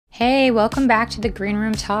Hey, welcome back to the Green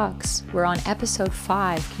Room Talks. We're on episode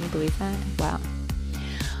 5. Can you believe that? Wow.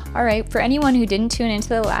 All right, for anyone who didn't tune into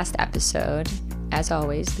the last episode, as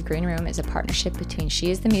always, the Green Room is a partnership between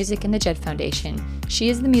She Is the Music and the Jed Foundation. She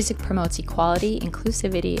Is the Music promotes equality,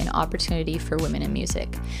 inclusivity, and opportunity for women in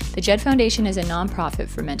music. The Jed Foundation is a nonprofit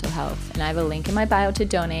for mental health, and I have a link in my bio to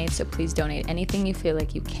donate, so please donate anything you feel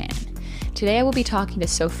like you can. Today I will be talking to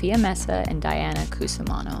Sophia Messa and Diana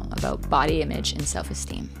Cusumano about body image and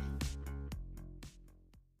self-esteem.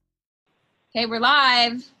 Okay, we're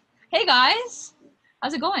live. Hey guys,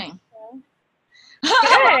 how's it going? Good.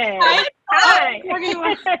 Hi.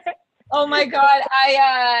 Oh my God,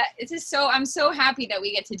 I'm so happy that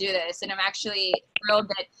we get to do this, and I'm actually thrilled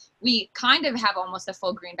that we kind of have almost a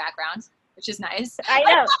full green background, which is nice. I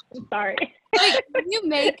know. I'm sorry. Like, can you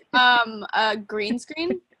make a green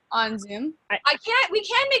screen on Zoom? We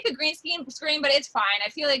can make a green screen, but it's fine. I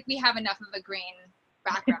feel like we have enough of a green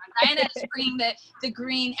background. Diana is bringing the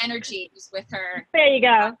green energy just with her. There you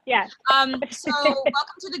go. Yeah. So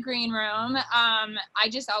welcome to the Green Room. I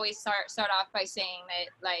just always start off by saying that,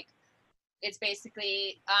 like, it's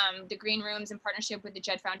basically the Green Room's in partnership with the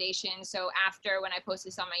Jed Foundation. So after, when I post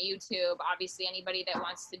this on my YouTube, obviously anybody that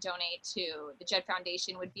wants to donate to the Jed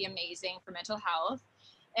Foundation would be amazing for mental health.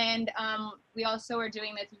 And we also are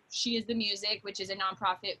doing the She Is the Music, which is a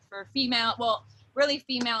nonprofit for really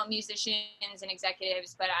female musicians and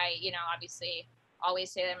executives, but I, obviously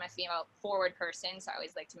always say that I'm a female forward person, so I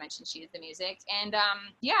always like to mention She Is the Music. And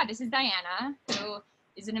this is Diana, who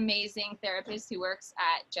is an amazing therapist who works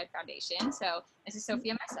at Jed Foundation. So this is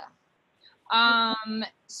Sophia Messa.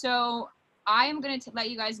 So I am going to let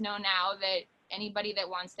you guys know now that anybody that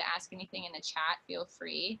wants to ask anything in the chat, feel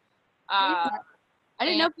free. I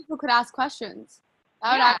didn't know people could ask questions.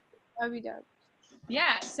 That would be dope.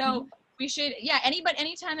 Yeah, so we should,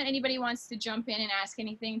 anytime that anybody wants to jump in and ask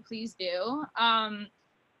anything, please do.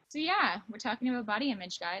 We're talking about body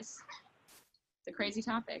image, guys. It's a crazy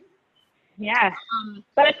topic. Yeah.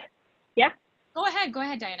 Go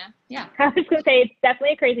ahead, Diana. Yeah. I was going to say, it's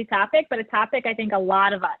definitely a crazy topic, but a topic I think a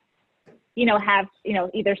lot of us, have,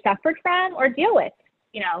 either suffered from or deal with,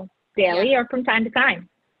 daily or from time to time.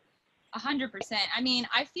 100%. I mean,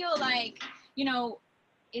 I feel like,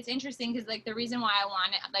 it's interesting because, like, the reason why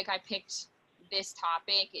I picked this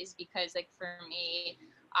topic is because, like, for me,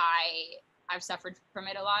 I've suffered from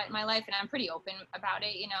it a lot in my life, and I'm pretty open about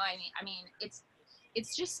it. I mean,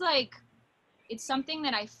 it's just like, it's something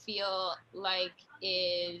that I feel like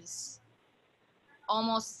is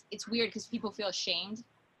almost, it's weird because people feel ashamed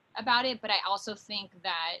about it, but I also think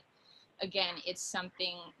that, again, it's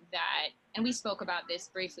something that, and we spoke about this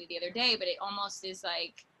briefly the other day, but it almost is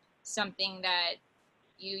like something that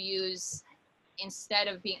you use instead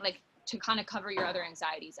of being like to kind of cover your other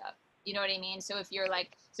anxieties up. You know what I mean? So if you're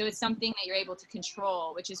like, so it's something that you're able to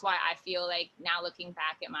control, which is why I feel like now looking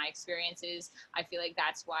back at my experiences, I feel like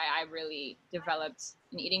that's why I really developed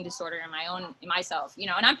an eating disorder in myself,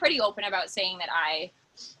 and I'm pretty open about saying that I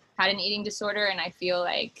had an eating disorder, and I feel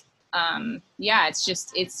like, it's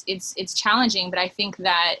just, it's challenging, but I think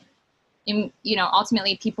that,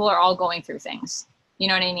 ultimately people are all going through things, you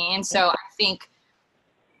know what I mean? So I think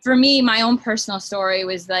for me, my own personal story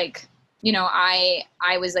was like,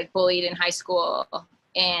 I was like bullied in high school,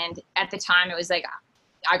 and at the time it was like,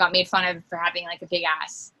 I got made fun of for having like a big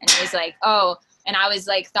ass, and it was like, oh, and I was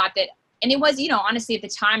like, thought that, and it was, honestly at the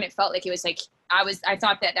time it felt like it was like, I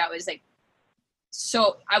thought that was like,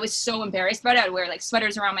 so I was so embarrassed about it. I would wear like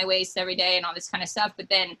sweaters around my waist every day and all this kind of stuff. But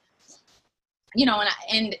then,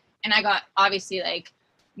 and I got obviously like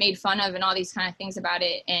made fun of and all these kind of things about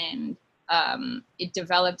it. And it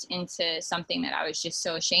developed into something that I was just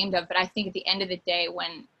so ashamed of. But I think at the end of the day,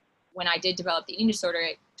 when I did develop the eating disorder,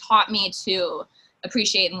 it taught me to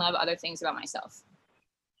appreciate and love other things about myself.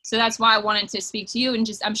 So that's why I wanted to speak to you, and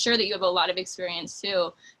just, I'm sure that you have a lot of experience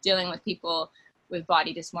too, dealing with people with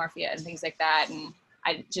body dysmorphia and things like that. And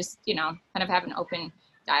I just, kind of have an open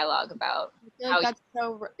dialogue about I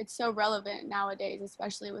feel like it's so relevant nowadays,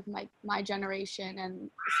 especially with my generation, and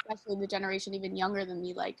especially the generation even younger than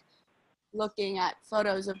me, like looking at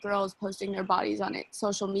photos of girls posting their bodies on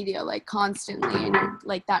social media like constantly, and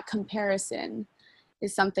like that comparison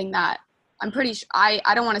is something that I'm pretty sure, I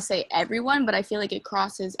don't want to say everyone, but I feel like it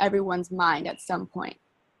crosses everyone's mind at some point,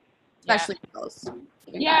 especially girls.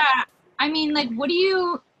 Yeah. I mean, like,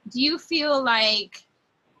 do you feel like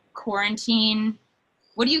quarantine,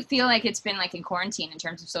 what do you feel like it's been like in quarantine in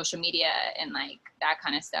terms of social media and like that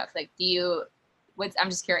kind of stuff? Like, I'm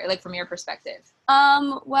just curious, like from your perspective.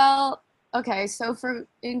 Well, okay, so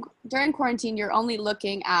during quarantine, you're only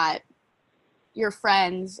looking at your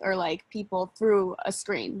friends or like people through a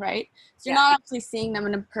screen, right? So you're not actually seeing them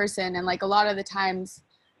in person, and like a lot of the times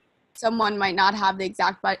someone might not have the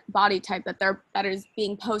exact body type that is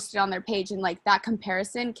being posted on their page, and like that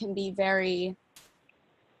comparison can be very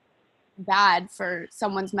bad for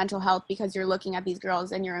someone's mental health, because you're looking at these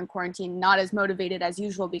girls and you're in quarantine not as motivated as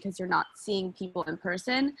usual because you're not seeing people in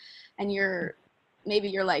person, and you're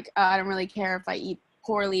like, oh, I don't really care if I eat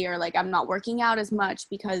poorly, or like I'm not working out as much,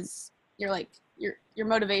 because you're like your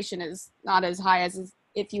motivation is not as high as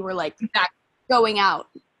if you were like going out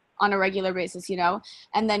on a regular basis, you know?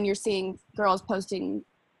 And then you're seeing girls posting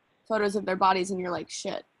photos of their bodies and you're like,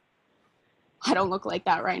 shit, I don't look like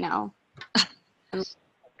that right now. And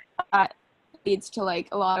that leads to like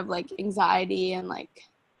a lot of like anxiety and like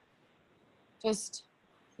just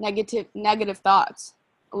negative thoughts,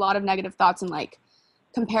 a lot of negative thoughts, and like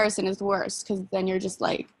comparison is the worst, because then you're just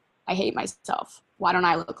like, I hate myself. Why don't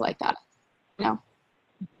I look like that? You know?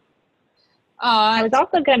 I was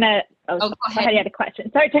also gonna. go ahead. I had a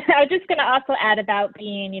question. Sorry, I was just gonna also add about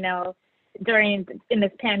being, you know, in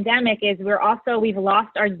this pandemic, is we've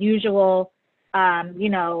lost our usual, you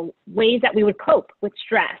know, ways that we would cope with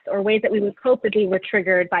stress, or ways that we would cope if we were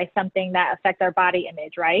triggered by something that affects our body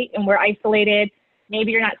image, right? And we're isolated.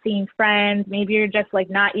 Maybe you're not seeing friends. Maybe you're just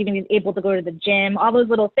like not even able to go to the gym. All those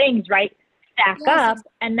little things, right, stack up,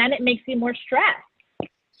 and then it makes you more stressed.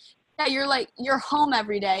 Yeah, you're home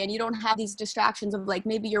every day and you don't have these distractions of like,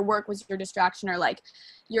 maybe your work was your distraction, or like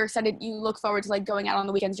you're excited, you look forward to like going out on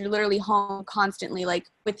the weekends. You're literally home constantly, like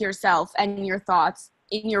with yourself and your thoughts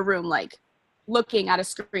in your room, like looking at a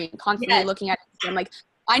screen, constantly looking at it. And like,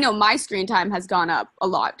 I know my screen time has gone up a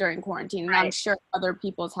lot during quarantine, and I'm sure other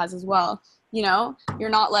people's has as well. You know, you're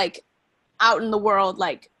not like out in the world,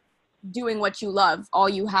 like doing what you love. All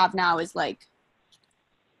you have now is like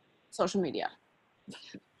social media.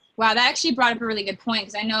 Wow, that actually brought up a really good point,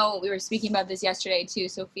 because I know we were speaking about this yesterday too.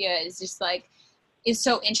 Sophia, is just like, it's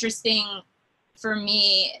so interesting for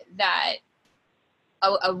me that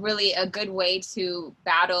a good way to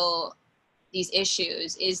battle these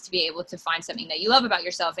issues is to be able to find something that you love about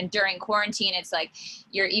yourself. And during quarantine, it's like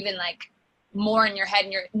you're even like more in your head,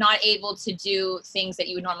 and you're not able to do things that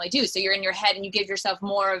you would normally do. So you're in your head and you give yourself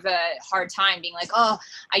more of a hard time being like, oh,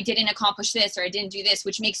 I didn't accomplish this, or I didn't do this,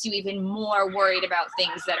 which makes you even more worried about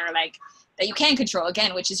things that are like, that you can control,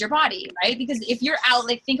 again, which is your body, right? Because if you're out,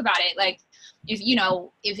 like, think about it, like, if, you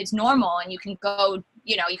know, if it's normal and you can go,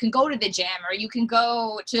 you know, you can go to the gym, or you can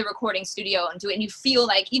go to the recording studio and do it, and you feel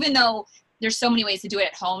like, even though there's so many ways to do it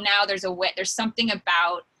at home now, there's something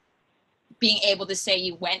about being able to say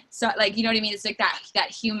you went, so like, you know what I mean? It's like that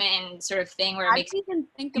human sort of thing where it makes I didn't even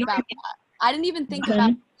think about that. I didn't even think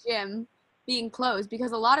about the gym being closed,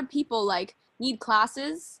 because a lot of people like need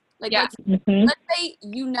classes. Like let's say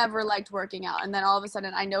you never liked working out, and then all of a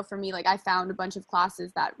sudden, I know for me, like I found a bunch of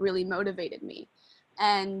classes that really motivated me,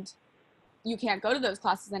 and you can't go to those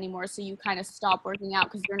classes anymore. So you kind of stop working out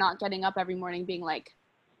because you're not getting up every morning being like,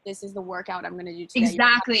 this is the workout I'm going to do today.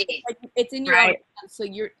 Exactly. Like, it's in your own hands. So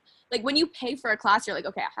you're like, when you pay for a class, you're like,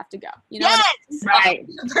 okay, I have to go. You know? Yes.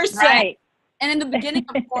 Right. And in the beginning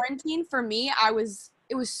of quarantine, for me,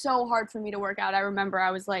 it was so hard for me to work out. I remember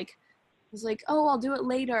I was like, oh, I'll do it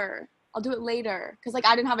later. Cause like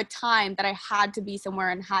I didn't have a time that I had to be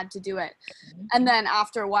somewhere and had to do it. And then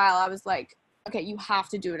after a while I was like, okay, you have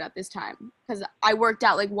to do it at this time. Cause I worked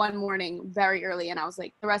out like one morning very early, and I was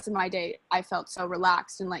like, the rest of my day, I felt so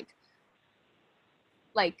relaxed, and like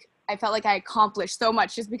I felt like I accomplished so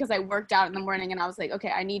much just because I worked out in the morning, and I was like, okay,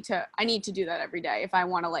 I need to do that every day if I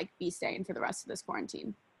want to like be sane for the rest of this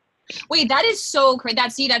quarantine. Wait, that is so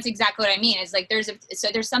crazy. That's exactly what I mean. It's like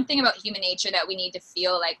there's something about human nature that we need to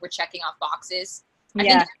feel like we're checking off boxes. I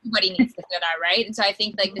think everybody needs to feel that, right? And so I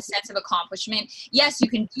think like the sense of accomplishment, yes, you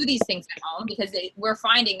can do these things at home, because we're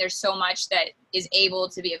finding there's so much that is able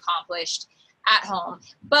to be accomplished at home.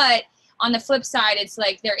 But on the flip side, it's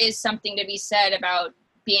like there is something to be said about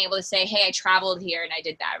being able to say, hey, I traveled here and I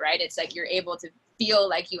did that, right? It's like you're able to feel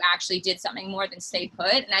like you actually did something more than stay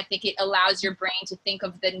put. And I think it allows your brain to think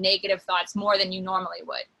of the negative thoughts more than you normally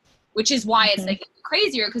would, which is why it's like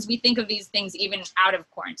crazier, because we think of these things even out of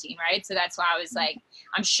quarantine, right? So that's why I was like,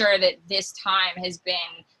 I'm sure that this time has been,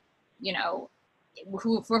 you know,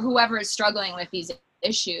 for whoever is struggling with these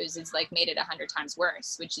issues, it's like made it 100 times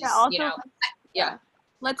worse, which is, also, you know,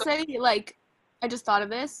 Let's say, like, I just thought of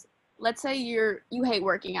this. Let's say you hate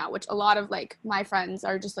working out, which a lot of like my friends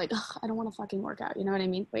are just like, I don't want to fucking work out. You know what I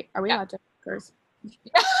mean? Wait, are we allowed to curse?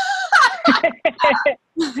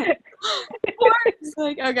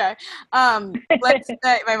 Like, okay. Let's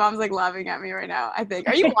say my mom's like laughing at me right now, I think.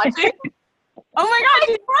 Are you watching? Oh my God,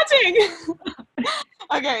 she's watching.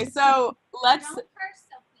 Okay, so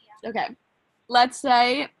let's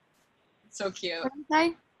say So cute. what did I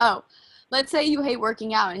say? Oh, let's say you hate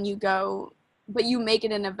working out and you go, but you make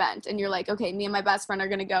it an event and you're like, okay, me and my best friend are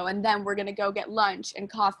gonna go, and then we're gonna go get lunch and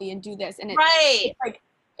coffee and do this, and it's like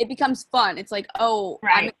it becomes fun. It's like, oh,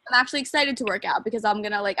 I'm actually excited to work out because I'm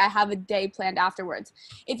gonna I have a day planned afterwards.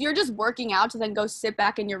 If you're just working out to then go sit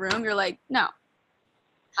back in your room, you're like, no,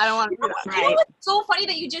 I don't want to do that. You know what's so funny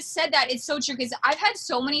that you just said that? It's so true, because I've had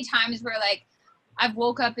so many times where I've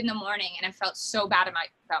woke up in the morning and I felt so bad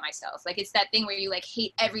about myself. It's that thing where you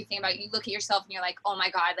hate everything about you. You look at yourself and you're like, oh my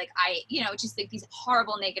God, just these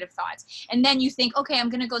horrible negative thoughts. And then you think, okay, I'm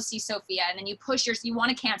going to go see Sophia. And then you you want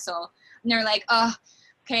to cancel. And they're like, oh,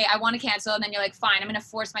 okay, I want to cancel. And then you're like, fine, I'm going to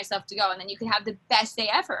force myself to go. And then you could have the best day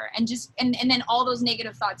ever. And and then all those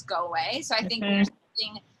negative thoughts go away. So I think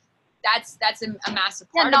that's a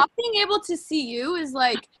massive part. Yeah, not being able to see you is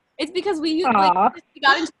it's because we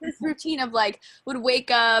got into this routine of would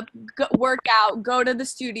wake up, work out, go to the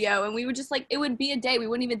studio, and we would just it would be a day we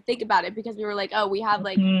wouldn't even think about it because we were oh, we have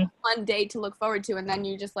a fun day to look forward to, and then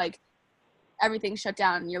you just everything's shut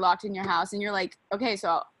down and you're locked in your house and you're like, okay,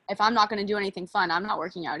 so if I'm not going to do anything fun, I'm not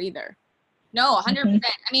working out either. No, 100%.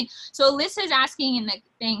 I mean, so Alyssa's asking in the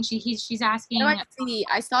thing, she's asking.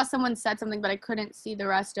 I saw someone said something, but I couldn't see the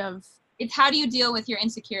rest of. It's how do you deal with your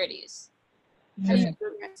insecurities? How do you deal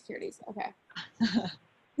with your insecurities? Okay.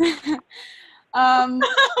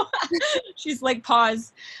 She's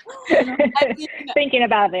pause. Thinking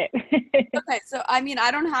about it. Okay, so I mean, I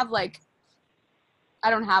don't have a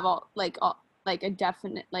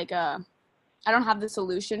definite I don't have the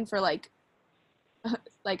solution for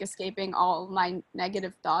escaping all my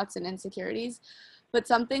negative thoughts and insecurities, but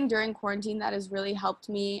something during quarantine that has really helped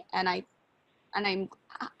me, and I'm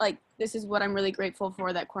this is what I'm really grateful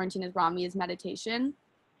for that quarantine has brought me, is meditation,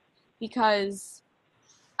 because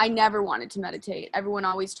I never wanted to meditate. Everyone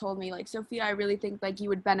always told me Sophia, I really think you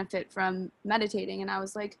would benefit from meditating, and I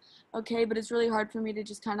was like, okay, but it's really hard for me to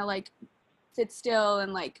just kind of sit still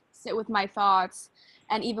and sit with my thoughts,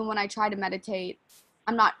 and even when I try to meditate,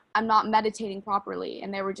 I'm not meditating properly,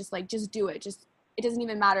 and they were just just do it, it doesn't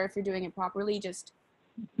even matter if you're doing it properly, just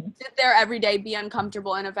sit there every day, be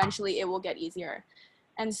uncomfortable, and eventually it will get easier.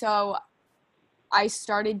 And so I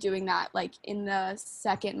started doing that in the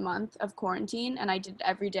second month of quarantine, and I did it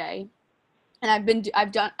every day, and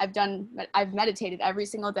I've meditated every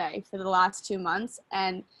single day for the last 2 months,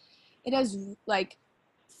 and it has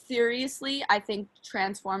seriously, I think,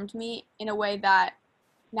 transformed me in a way that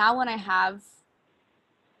now when I have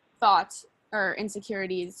thoughts or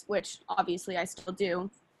insecurities, which obviously I still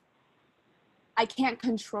do, I can't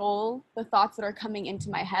control the thoughts that are coming into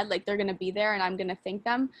my head. They're going to be there and I'm going to think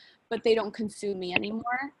them, but they don't consume me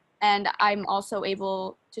anymore. And I'm also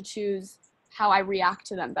able to choose how I react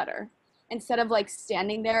to them better. Instead of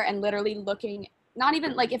standing there and literally looking, not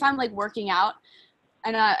even if I'm working out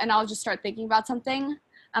and I'll just start thinking about something,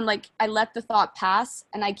 I'm I let the thought pass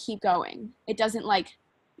and I keep going. It doesn't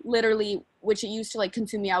literally, which it used to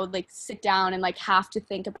consume me. I would sit down and have to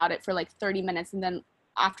think about it for 30 minutes, and then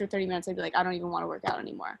after 30 minutes I'd be I don't even want to work out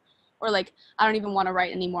anymore, or I don't even want to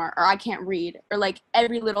write anymore, or I can't read, or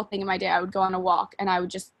every little thing in my day. I would go on a walk and I would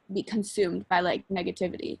just be consumed by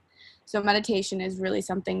negativity. So meditation is really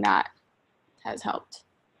something that has helped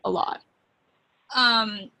a lot.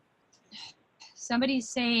 Somebody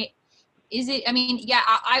say, is it, I mean, yeah,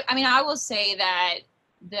 I mean, I will say that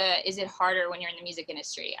is it harder when you're in the music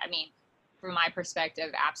industry? I mean, from my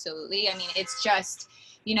perspective, absolutely. I mean, it's just,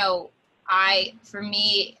 for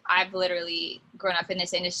me, I've literally grown up in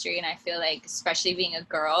this industry, and I feel especially being a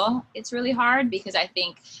girl, it's really hard because I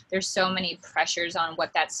think there's so many pressures on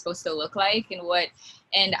what that's supposed to look like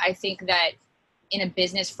and I think that in a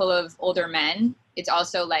business full of older men, it's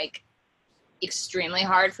also extremely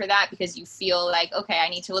hard for that, because you feel okay, I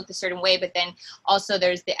need to look a certain way, but then also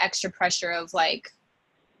there's the extra pressure of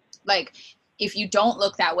if you don't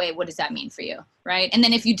look that way, what does that mean for you, right? And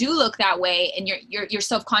then if you do look that way and you're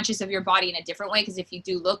self-conscious of your body in a different way, because if you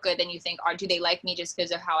do look good, then you think, do they like me just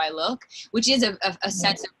because of how I look? Which is a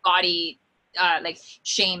sense of body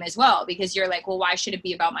shame as well, because you're well, why should it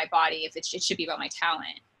be about my body if it should be about my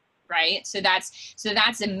talent, right? So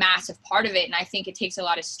that's a massive part of it, and I think it takes a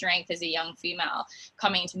lot of strength as a young female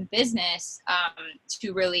coming into the business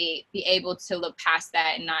to really be able to look past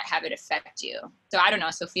that and not have it affect you. So I don't know,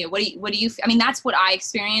 Sophia, what do you I mean, that's what I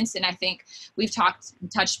experienced, and I think we've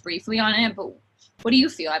touched briefly on it, but what do you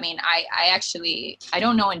feel? I mean, I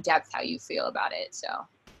don't know in depth how you feel about it, so.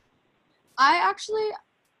 I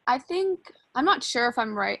think, I'm not sure if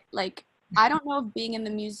I'm right. I don't know if being in the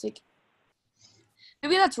music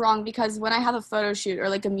maybe that's wrong, because when I have a photo shoot or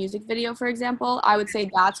like a music video, for example, I would say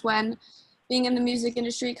that's when being in the music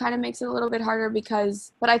industry kind of makes it a little bit harder,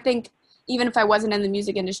 but I think even if I wasn't in the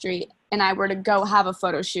music industry and I were to go have a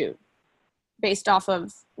photo shoot based off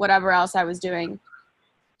of whatever else I was doing,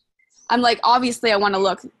 I'm like, obviously I want to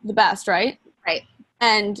look the best, right? Right.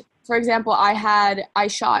 And for example, I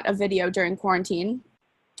shot a video during quarantine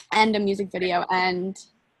and a music video, and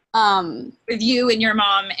with you and your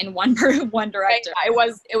mom and one director. It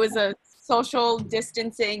was a social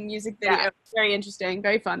distancing music video. Yeah. Very interesting,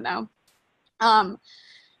 very fun though.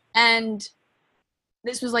 And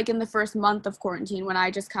this was like in the first month of quarantine, when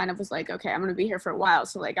I just kind of was like, okay, I'm gonna be here for a while,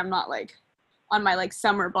 so like I'm not like on my like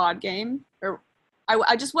summer bod game, or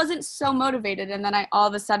I just wasn't so motivated. And then I all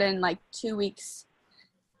of a sudden, like 2 weeks,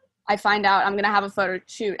 I find out I'm gonna have a photo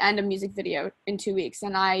shoot and a music video in 2 weeks,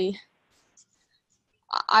 and I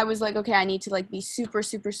was like, okay, I need to like be super,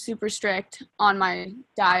 super, super strict on my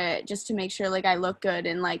diet just to make sure like I look good.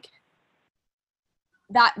 And like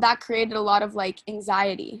that created a lot of like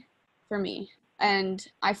anxiety for me. And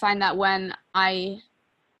I find that when I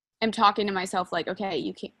am talking to myself like, okay,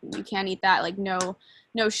 you can't eat that, like no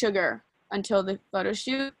sugar until the photo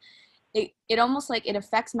shoot, it almost like it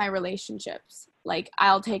affects my relationships. Like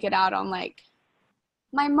I'll take it out on like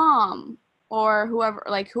my mom or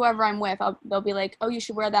whoever I'm with. They'll be like, oh, you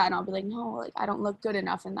should wear that, and I'll be like, no, like I don't look good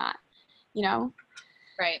enough in that, you know?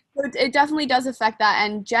 Right. So it definitely does affect that.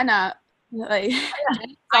 And Jenna, like,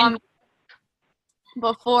 saw me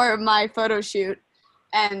before my photo shoot,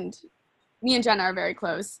 and me and Jenna are very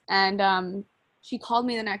close. And she called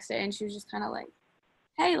me the next day, and she was just kind of like,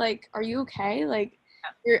 hey, like, are you okay? Like,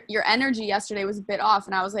 your energy yesterday was a bit off.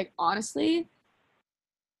 And I was like, honestly,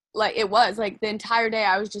 like it was like the entire day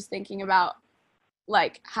I was just thinking about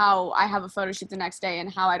like how I have a photo shoot the next day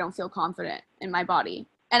and how I don't feel confident in my body.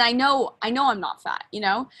 And I know I'm not fat, you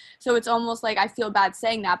know? So it's almost like I feel bad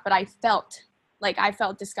saying that, but I felt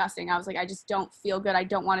disgusting. I was like, I just don't feel good. I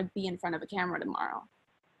don't want to be in front of a camera tomorrow.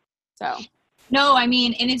 So no, I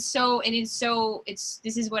mean, and this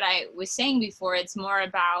is what I was saying before. It's more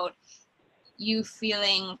about you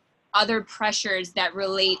feeling other pressures that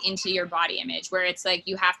relate into your body image, where it's like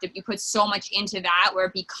you put so much into that where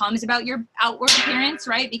it becomes about your outward appearance,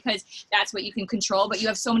 right? Because that's what you can control, but you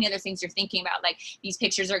have so many other things you're thinking about, like these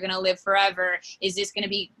pictures are going to live forever. Is this going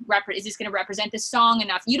to represent the song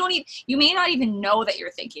enough? You may not even know that you're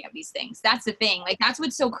thinking of these things. That's the thing. Like that's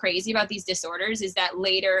what's so crazy about these disorders, is that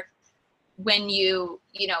later when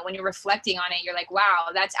when you're reflecting on it, you're like,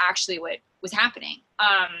 wow, that's actually what was happening.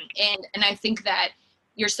 And I think that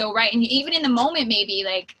you're so right. And even in the moment, maybe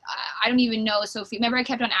like, I don't even know, Sophia, remember I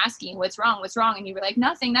kept on asking, what's wrong? And you were like,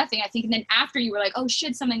 nothing. I think. And then after you were like, oh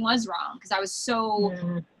shit, something was wrong. Cause I was so,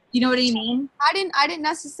 you know what I mean? I didn't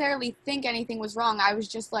necessarily think anything was wrong. I was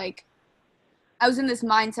just like, I was in this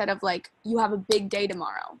mindset of like, you have a big day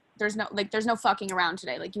tomorrow. There's no fucking around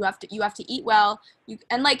today. Like you have to eat well.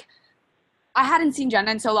 And like, I hadn't seen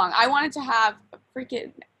Jenna in so long. I wanted to have a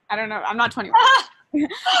freaking, I don't know, I'm not 21.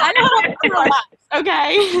 I just wanted to relax,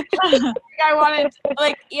 okay? I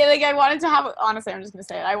wanted to have, honestly, I'm just gonna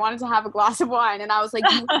say it. I wanted to have a glass of wine, and I was like,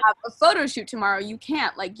 you have a photo shoot tomorrow. You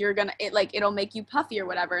can't, like, it'll make you puffy or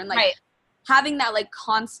whatever. And like, right. Having that like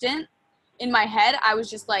constant in my head, I was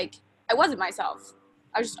just like, I wasn't myself.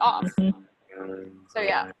 I was just off. So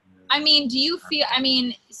yeah. I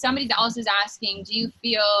mean, somebody else is asking, do you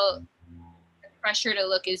feel the pressure to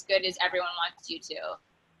look as good as everyone wants you to?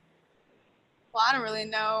 Well, I don't really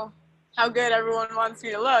know how good everyone wants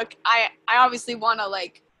me to look. I obviously want to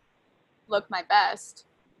like look my best.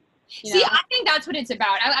 See, I think that's what it's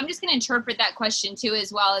about. I'm just going to interpret that question too,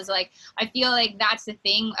 as well as like, I feel like that's the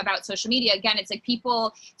thing about social media. Again, it's like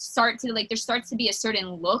people start to like, there starts to be a certain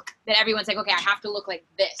look that everyone's like, okay, I have to look like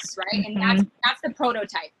this, right? And that's the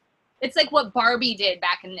prototype. It's like what Barbie did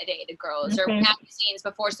back in the day to girls, or magazines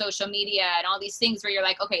before social media and all these things where you're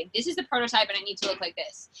like, okay, this is the prototype and I need to look like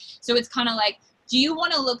this. So it's kind of like, do you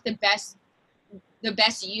want to look the best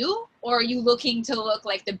you, or are you looking to look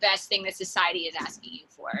like the best thing that society is asking you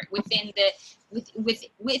for within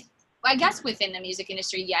I guess within the music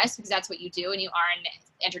industry? Yes, because that's what you do, and you are in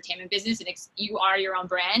the entertainment business, and you are your own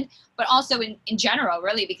brand, but also in general,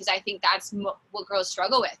 really, because I think that's what girls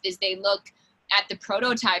struggle with, is they look at the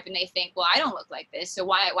prototype and they think, well, I don't look like this, so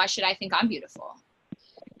why should I think I'm beautiful?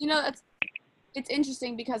 It's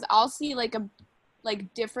interesting because I'll see like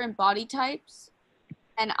different body types,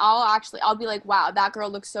 and I'll be like, wow, that girl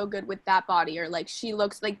looks so good with that body, or like she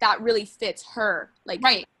looks like that really fits her, like,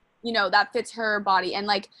 right, that fits her body. And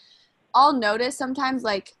like I'll notice sometimes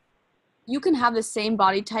like you can have the same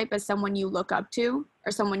body type as someone you look up to,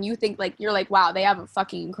 or someone you think like, you're like, wow, they have a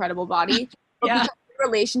fucking incredible body. But Yeah. because your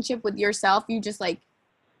relationship with yourself, you just like,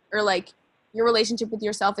 or like your relationship with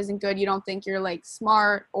yourself isn't good. You don't think you're like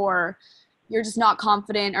smart, or you're just not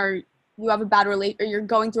confident, or you have a bad or you're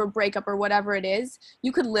going through a breakup or whatever it is.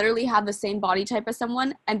 You could literally have the same body type as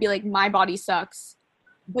someone and be like, my body sucks.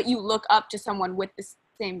 But you look up to someone with the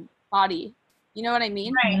same body. You know what I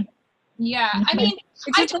mean? Right. Yeah. I mean,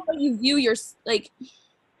 it's just the way you view your, like,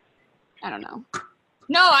 I don't know.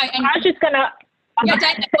 No, I was just gonna. Yeah,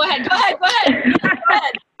 Diana, go ahead.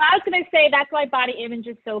 I was gonna say that's why body image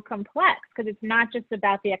is so complex, because it's not just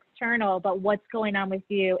about the external, but what's going on with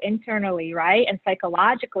you internally, right, and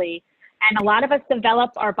psychologically. And a lot of us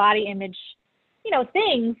develop our body image,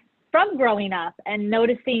 things from growing up and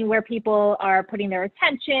noticing where people are putting their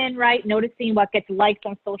attention, right? Noticing what gets liked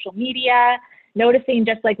on social media, noticing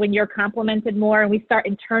just like when you're complimented more, and we start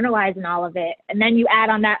internalizing all of it. And then you add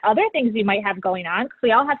on that other things you might have going on, because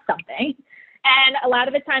we all have something. And a lot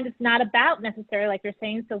of the times it's not about necessarily, like you're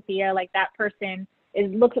saying, Sophia, like that person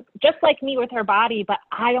looks just like me with her body, but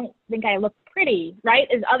I don't think I look pretty, right?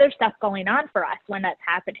 There's other stuff going on for us when that's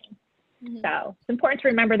happening. Mm-hmm. So it's important to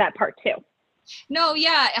remember that part too. No,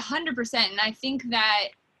 yeah, 100%. And I think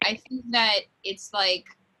that it's like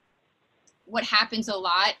what happens a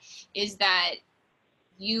lot is that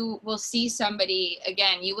you will see somebody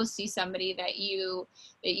that you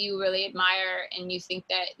really admire, and you think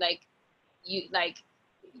that you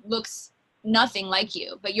looks nothing like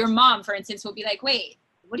you. But your mom, for instance, will be like, wait,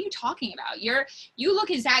 what are you talking about? You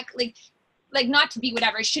look exactly like not to be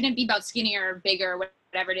whatever. It shouldn't be about skinnier or bigger,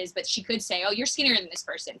 whatever it is, but she could say, oh, you're skinnier than this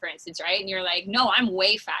person, for instance, right? And you're like, no, I'm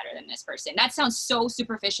way fatter than this person. That sounds so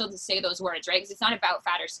superficial to say those words, right? Because it's not about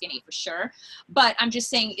fat or skinny for sure. But I'm just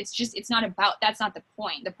saying, it's not about, that's not the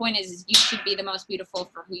point. The point is you should be the most beautiful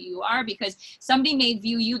for who you are, because somebody may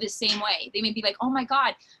view you the same way. They may be like, oh my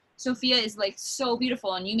God, Sophia is like so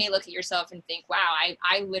beautiful. And you may look at yourself and think, wow,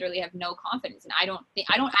 I literally have no confidence. And I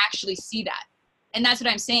don't actually see that. And that's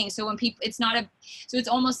what I'm saying. So when people, so it's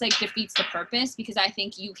almost like defeats the purpose, because I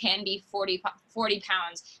think you can be 40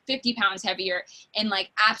 pounds, 50 pounds heavier and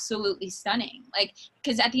like absolutely stunning. Like,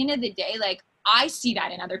 because at the end of the day, like I see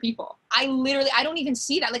that in other people. I don't even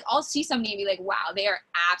see that. Like I'll see somebody and be like, wow, they are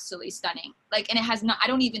absolutely stunning. Like, and I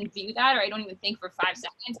don't even view that, or I don't even think for 5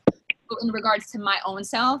 seconds. But in regards to my own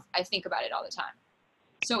self, I think about it all the time.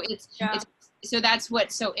 So so that's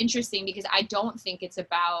what's so interesting, because I don't think it's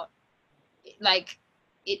about like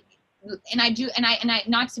it, and I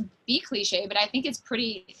not to be cliche, but I think it's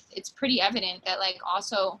pretty evident that like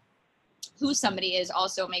also who somebody is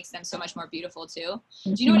also makes them so much more beautiful too.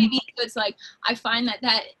 Do you know what I mean? So it's like I find that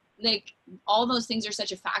like all those things are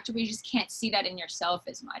such a factor, but you just can't see that in yourself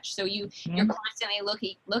as much. So you're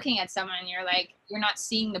constantly looking at someone and you're like, you're not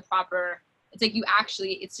seeing the proper, it's like you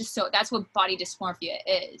actually, it's just so, that's what body dysmorphia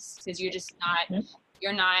is, because you're just not,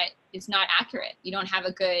 it's not accurate. You don't have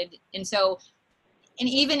a good, and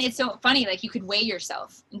even it's so funny, like you could weigh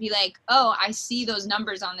yourself and be like, oh, I see those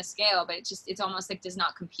numbers on the scale, but it's almost like does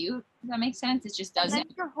not compute. Does that make sense? It just doesn't. And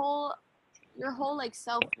then your whole like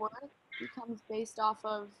self-worth becomes based off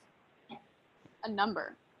of a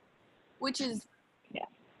number, which is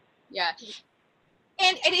yeah.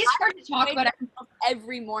 And it is hard to talk about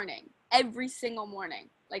every morning, every single morning.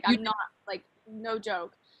 Like I'm not, like, no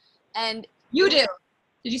joke. And you do.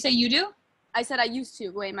 Did you say you do? I said I used to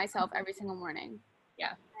weigh myself every single morning.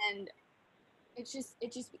 Yeah. And it's just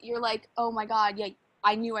you're like, oh my God, yeah,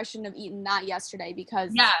 I knew I shouldn't have eaten that yesterday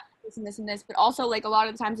because this and this and this. But also, like, a lot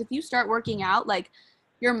of the times if you start working out, like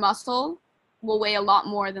your muscle will weigh a lot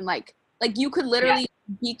more than like you could literally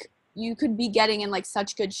you could be getting in like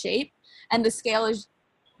such good shape, and the scale is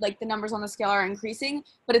like the numbers on the scale are increasing,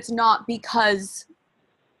 but it's not because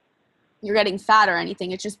you're getting fat or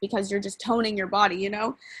anything. It's just because you're just toning your body, you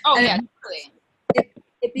know? Oh, and yeah,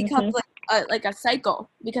 it becomes like a cycle,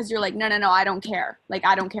 because you're like, no, I don't care. Like,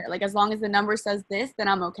 I don't care. Like, as long as the number says this, then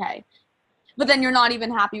I'm okay. But then you're not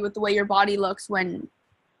even happy with the way your body looks when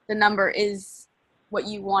the number is what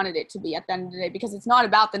you wanted it to be at the end of the day, because it's not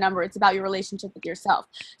about the number. It's about your relationship with yourself.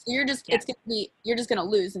 So you're just going to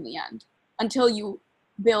lose in the end until you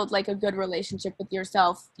build like a good relationship with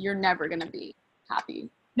yourself. You're never going to be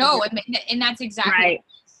happy. No, and that's exactly right.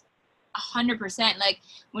 100%. Like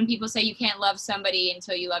when people say you can't love somebody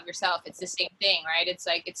until you love yourself, it's the same thing, right? It's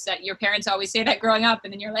like, it's that your parents always say that growing up,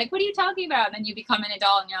 and then you're like, what are you talking about? And then you become an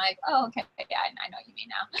adult and you're like, oh, okay, yeah, I know what you mean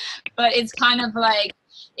now. But it's kind of like,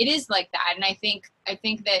 it is like that. And I think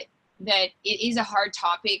that it is a hard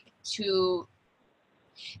topic to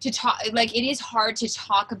talk, like it is hard to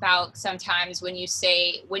talk about sometimes when you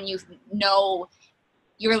know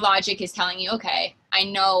your logic is telling you, okay, I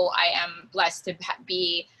know I am blessed to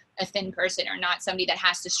be a thin person, or not somebody that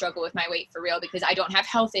has to struggle with my weight for real, because I don't have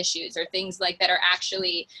health issues or things like that are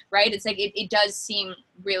actually right. It's like, it does seem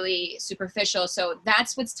really superficial. So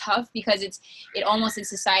that's what's tough, because it almost, in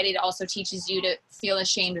society, it also teaches you to feel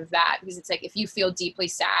ashamed of that, because it's like, if you feel deeply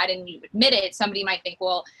sad and you admit it, somebody might think,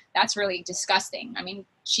 well, that's really disgusting. I mean,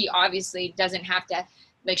 she obviously doesn't have to,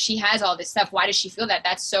 like, she has all this stuff. Why does she feel that?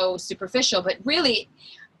 That's so superficial. But really,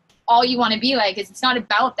 all you want to be like is, it's not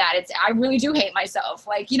about that. It's, I really do hate myself.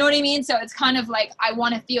 Like, you know what I mean? So it's kind of like, I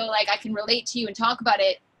want to feel like I can relate to you and talk about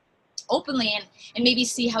it openly, and maybe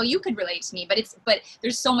see how you could relate to me. But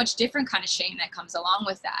there's so much different kind of shame that comes along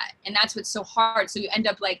with that. And that's what's so hard. So you end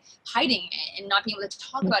up like hiding it and not being able to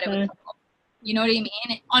talk about it with people. You know what I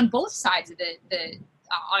mean? On both sides of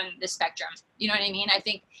on the spectrum. You know what I mean? I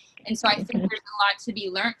think, and so I think there's a lot to be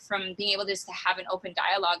learned from being able just to have an open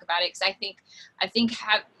dialogue about it. Because I think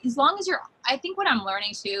as long as I think what I'm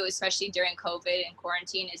learning too, especially during COVID and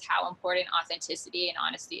quarantine, is how important authenticity and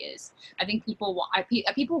honesty is. I think people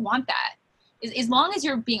want that. As long as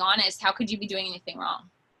you're being honest, how could you be doing anything wrong?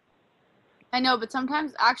 I know, but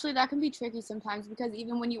sometimes actually that can be tricky sometimes, because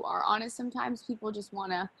even when you are honest, sometimes people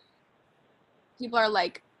are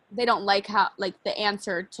like, they don't like how, like, the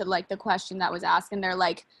answer to like the question that was asked, and they're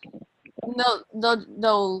like,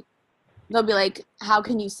 they'll be like, how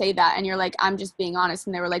can you say that? And you're like, I'm just being honest.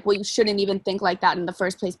 And they were like, well, you shouldn't even think like that in the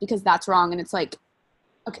first place, because that's wrong. And it's like,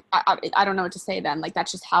 okay, I don't know what to say then. Like,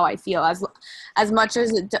 that's just how I feel. As much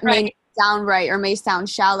as it may sound right or may sound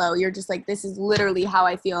shallow, you're just like, this is literally how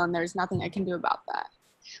I feel, and there's nothing I can do about that.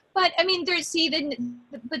 But I mean,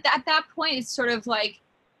 but at that point, it's sort of like,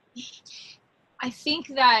 I think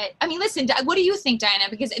that, I mean, listen, what do you think, Diana?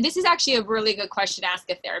 Because this is actually a really good question to ask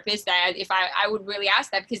a therapist. If I would really ask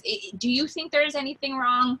that, because do you think there's anything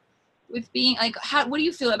wrong with being like, what do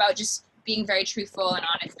you feel about just being very truthful and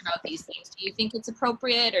honest about these things? Do you think it's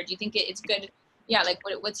appropriate, or do you think it's good? Yeah. Like,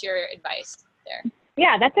 what's your advice there?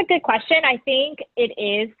 Yeah, that's a good question. I think it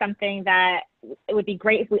is something that it would be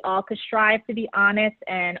great if we all could strive to be honest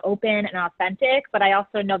and open and authentic, but I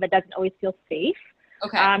also know that doesn't always feel safe.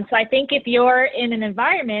 Okay. So I think if you're in an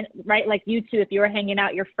environment, right, like you two, if you're hanging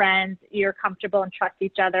out with your friends, you're comfortable and trust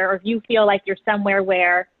each other, or if you feel like you're somewhere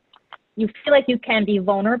where you feel like you can be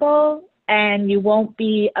vulnerable and you won't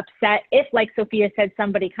be upset if, like Sophia said,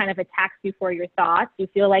 somebody kind of attacks you for your thoughts, you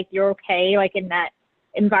feel like you're okay, like in that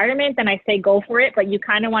environment, then I say go for it, but you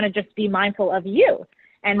kind of want to just be mindful of you,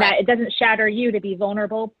 and right, that it doesn't shatter you to be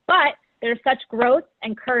vulnerable, but there's such growth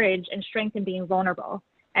and courage and strength in being vulnerable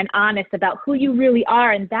and honest about who you really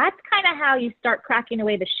are. And that's kind of how you start cracking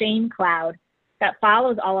away the shame cloud that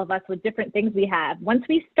follows all of us with different things we have. Once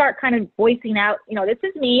we start kind of voicing out, you know, this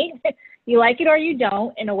is me, you like it or you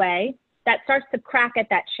don't, in a way, that starts to crack at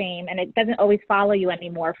that shame, and it doesn't always follow you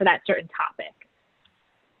anymore for that certain topic.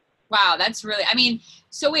 Wow, that's really, I mean,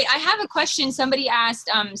 so wait, I have a question. Somebody asked,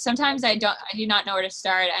 sometimes I do not know where to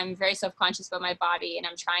start. I'm very self-conscious about my body, and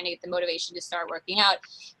I'm trying to get the motivation to start working out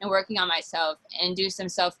and working on myself and do some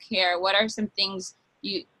self-care. What are some things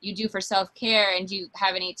you do for self-care, and do you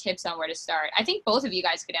have any tips on where to start? I think both of you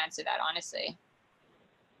guys could answer that, honestly.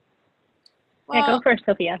 Well, yeah, go first,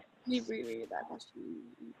 Sophia. Let me reread that question.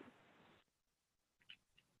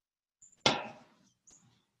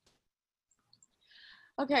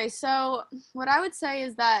 Okay, so what I would say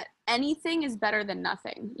is that anything is better than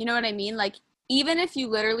nothing. You know what I mean? Like, even if you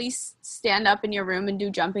literally stand up in your room and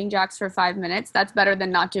do jumping jacks for 5 minutes, that's better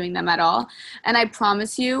than not doing them at all. And I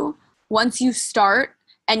promise you, once you start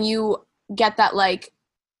and you get that, like,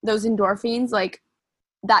 those endorphins, like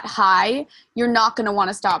that high, you're not going to want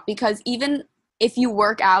to stop, because even if you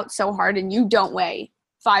work out so hard and you don't weigh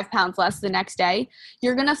 5 pounds less the next day,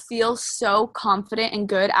 you're going to feel so confident and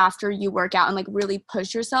good after you work out and like really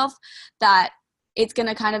push yourself, that it's going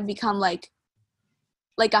to kind of become like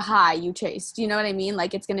a high you chased. You know what I mean?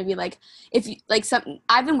 Like, it's going to be like, if you like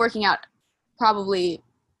I've been working out probably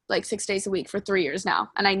like 6 days a week for 3 years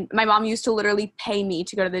now. And my mom used to literally pay me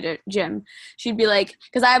to go to the gym. She'd be like,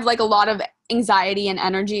 because I have like a lot of anxiety and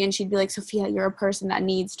energy, and she'd be like, Sophia, you're a person that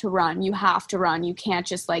needs to run. You have to run. You can't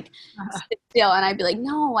just like sit still. And I'd be like,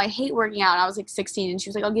 no, I hate working out. And I was like 16, and she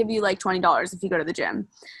was like, I'll give you like $20 if you go to the gym.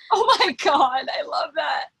 Oh my God, I love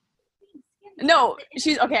that. No,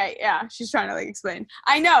 she's okay. Yeah, she's trying to like explain.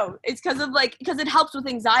 I know, it's because it helps with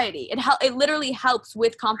anxiety. It literally helps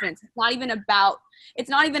with confidence. It's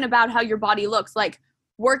not even about how your body looks. Like,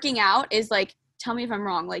 working out is like, tell me if I'm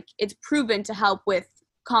wrong, like, it's proven to help with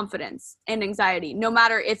confidence and anxiety. No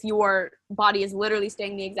matter if your body is literally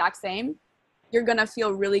staying the exact same, you're gonna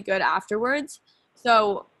feel really good afterwards.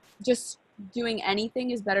 So just doing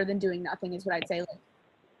anything is better than doing nothing is what I'd say. Like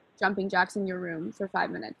jumping jacks in your room for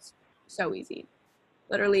 5 minutes. So easy.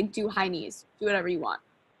 Literally do high knees. Do whatever you want.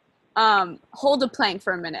 Hold a plank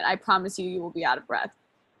for a minute. I promise you, you will be out of breath.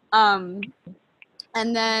 And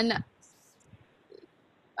then,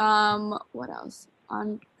 what else?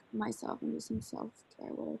 On myself and do some self-care.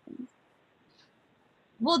 What are things?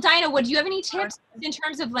 Well, Dinah, would you have any tips in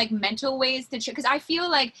terms of like mental ways to, because I feel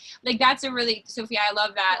like that's a really, Sophia, I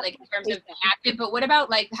love that, like in terms of active, but what about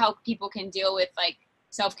like how people can deal with like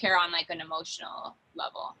self-care on like an emotional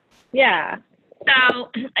level? Yeah.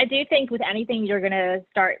 So I do think with anything, you're going to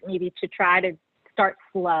start maybe to try to start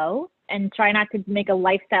slow and try not to make a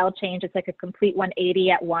lifestyle change. It's like a complete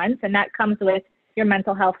 180 at once. And that comes with your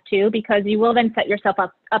mental health too, because you will then set yourself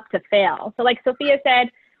up to fail. So like Sophia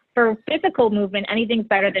said, for physical movement, anything's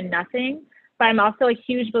better than nothing. But I'm also a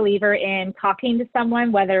huge believer in talking to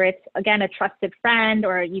someone, whether it's, again, a trusted friend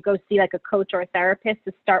or you go see like a coach or a therapist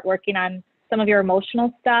to start working on some of your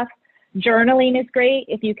emotional stuff. Journaling is great.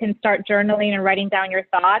 If you can start journaling and writing down your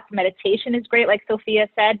thoughts. Meditation is great, like Sophia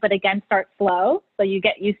said, but again, start slow so you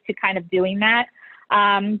get used to kind of doing that.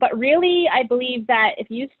 But really, I believe that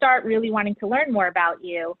if you start really wanting to learn more about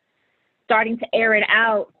you, starting to air it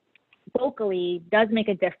out vocally does make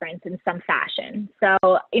a difference in some fashion. So,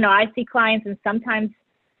 I see clients and sometimes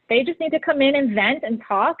they just need to come in and vent and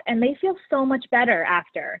talk and they feel so much better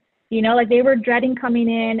after. Like they were dreading coming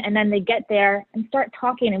in and then they get there and start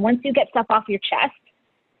talking. And once you get stuff off your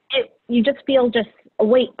chest, you just feel just a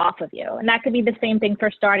weight off of you. And that could be the same thing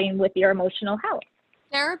for starting with your emotional health.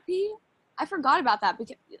 Therapy? I forgot about that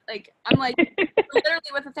because I'm literally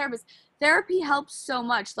with a therapist. Therapy helps so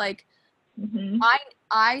much. Like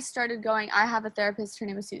I started going, I have a therapist, her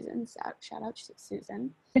name is Susan. Shout out to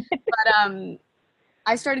Susan. But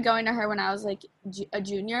I started going to her when I was like a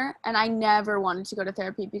junior, and I never wanted to go to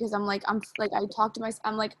therapy because I talk to myself.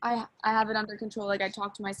 I'm like, I have it under control. Like I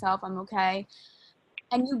talk to myself, I'm okay.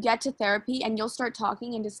 And you get to therapy and you'll start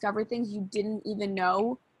talking and discover things you didn't even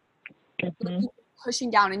know. Pushing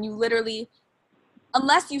down, and you literally,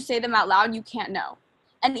 unless you say them out loud, you can't know.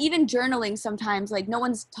 And even journaling sometimes, like no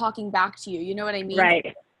one's talking back to you. You know what I mean?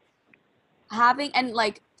 Right.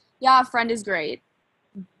 A friend is great,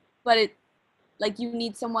 but you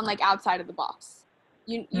need someone like outside of the box.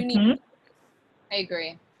 You need. I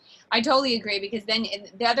agree. I totally agree, because then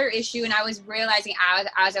the other issue, and I was realizing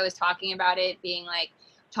as I was talking about it, being like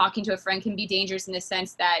talking to a friend can be dangerous in the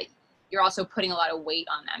sense that you're also putting a lot of weight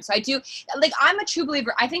on them. So I'm a true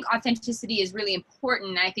believer. I think authenticity is really important.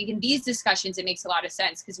 And I think in these discussions, it makes a lot of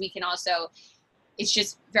sense because we can also, it's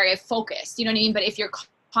just very focused, you know what I mean? But if you're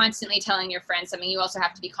constantly telling your friends something, you also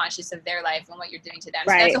have to be conscious of their life and what you're doing to them.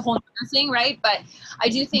 Right. So that's a whole other thing, right? But I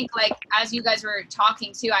do think, like, as you guys were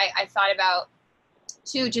talking too, I thought about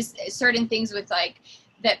too, just certain things with like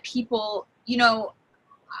that people,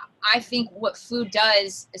 I think what food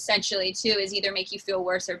does essentially too is either make you feel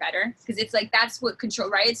worse or better, because it's like that's what control,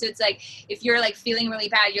 right? So it's like if you're like feeling really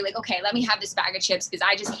bad, you're like, okay, let me have this bag of chips because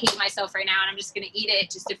I just hate myself right now and I'm just gonna eat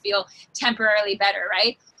it just to feel temporarily better,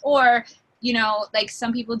 right? Or like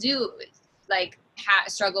some people do like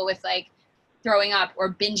struggle with like throwing up or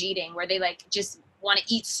binge eating, where they like just want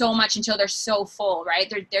to eat so much until they're so full,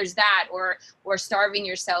 right? There's that, or starving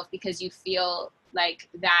yourself because you feel like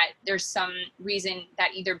that there's some reason that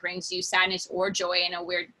either brings you sadness or joy in a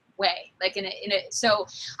weird way, like in a so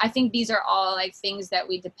I think these are all like things that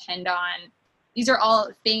we depend on. These are all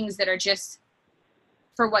things that are just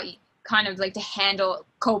for what you kind of like to handle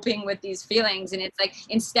coping with these feelings. And it's like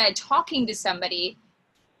instead talking to somebody,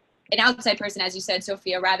 an outside person, as you said,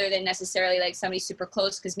 Sophia, rather than necessarily like somebody super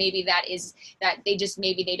close, because maybe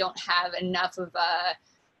maybe they don't have enough of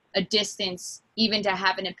a distance even to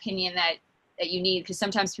have an opinion that you need, because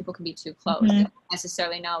sometimes people can be too close. They don't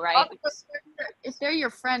necessarily know, right? If they're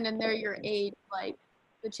your friend and they're your age, like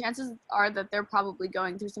the chances are that they're probably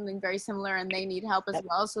going through something very similar and they need help as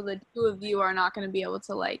well. So the two of you are not going to be able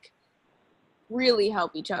to like really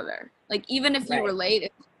help each other. Like even if you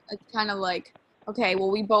relate, it's kind of like, okay,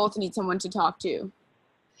 well, we both need someone to talk to,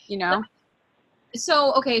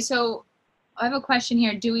 So, okay, so I have a question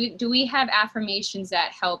here. Do we have affirmations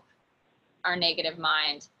that help our negative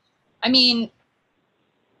mind? I mean,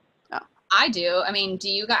 I do. I mean, do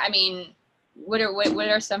you guys? I mean, what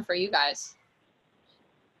are some for you guys?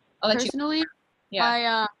 Personally,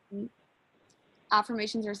 my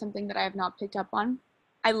affirmations are something that I have not picked up on.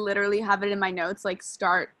 I literally have it in my notes, like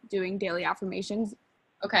start doing daily affirmations.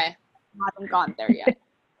 Okay. I haven't gone there yet.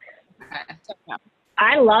 Okay. So, no.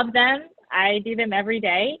 I love them. I do them every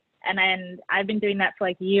day. And I've been doing that for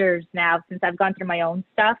like years now, since I've gone through my own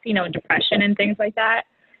stuff, depression and things like that.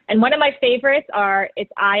 And one of my favorites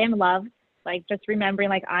it's I am loved, like just remembering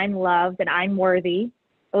like I'm loved and I'm worthy.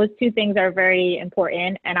 Those two things are very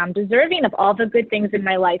important, and I'm deserving of all the good things in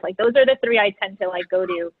my life. Like those are the three I tend to like go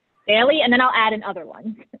to daily, and then I'll add in other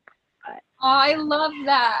ones. Oh, I love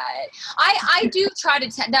that. I do try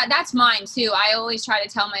to that's mine too. I always try to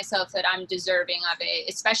tell myself that I'm deserving of it,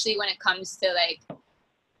 especially when it comes to like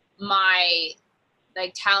my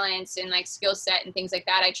like talents and like skill set and things like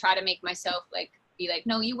that. I try to make myself like be like,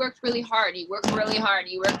 no, you worked really hard. You worked really hard.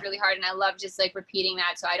 You worked really hard. And I love just like repeating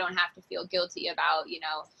that so I don't have to feel guilty about, you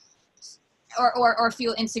know, or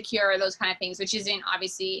feel insecure or those kind of things, which isn't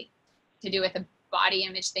obviously to do with a body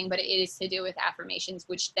image thing, but it is to do with affirmations,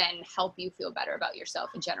 which then help you feel better about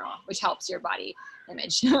yourself in general, which helps your body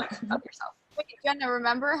image of yourself. Wait, Jenna,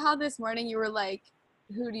 remember how this morning you were like,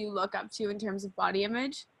 who do you look up to in terms of body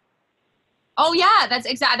image? Oh yeah, that's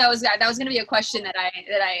exact. That was going to be a question that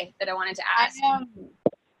I wanted to ask.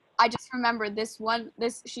 I just remembered this.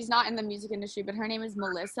 She's not in the music industry, but her name is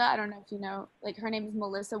Melissa. I don't know if you know, like her name is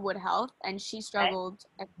Melissa Wood Health, and she struggled,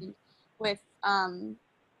 I think, with I'm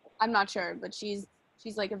not sure, but she's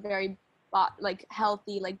like a very like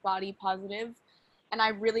healthy, like body positive, and I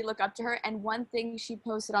really look up to her. And one thing she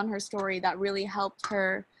posted on her story that really helped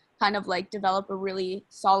her kind of like develop a really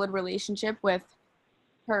solid relationship with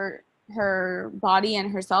her body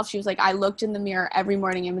and herself. She was like, I looked in the mirror every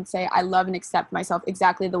morning and would say, I love and accept myself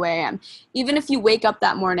exactly the way I am. Even if you wake up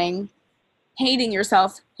that morning hating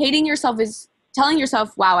yourself is telling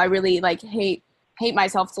yourself, wow, I really like hate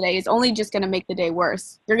myself today, is only just going to make the day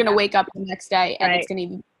worse. You're going to wake up the next day and it's going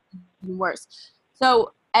to be even worse.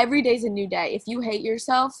 So every day's a new day. If you hate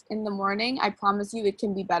yourself in the morning, I promise you it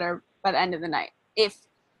can be better by the end of the night. If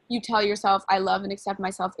you tell yourself, I love and accept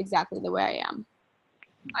myself exactly the way I am.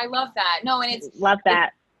 I love that. No, and love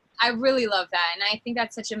that. I really love that. And I think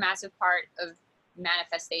that's such a massive part of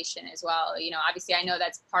manifestation as well. You know, obviously I know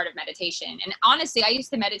that's part of meditation. And honestly, I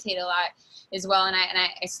used to meditate a lot as well. And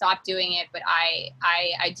I stopped doing it, but I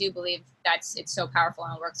do believe it's so powerful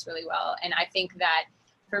and it works really well. And I think that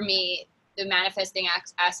for me, the manifesting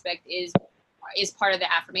aspect is part of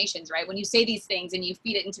the affirmations, right? When you say these things and you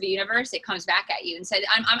feed it into the universe, it comes back at you. And so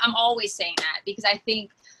I'm always saying that because I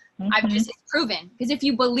think it's proven, because if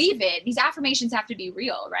you believe it, these affirmations have to be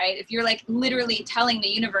real, right? If you're like literally telling the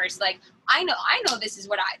universe, like, I know this is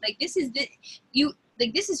what this is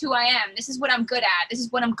who I am. This is what I'm good at. This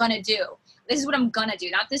is what I'm going to do. This is what I'm going to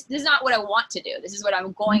do. This is not what I want to do. This is what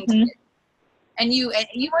I'm going to do. And you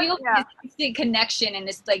feel this instant connection and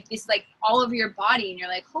this all over your body. And you're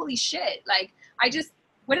like, holy shit. Like,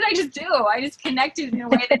 what did I just do? I just connected in a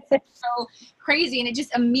way that's so crazy. And it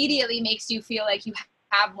just immediately makes you feel like you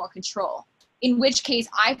have more control, in which case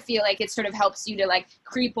I feel like it sort of helps you to like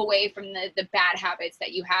creep away from the bad habits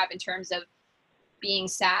that you have in terms of being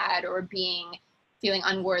sad or feeling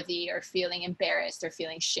unworthy or feeling embarrassed or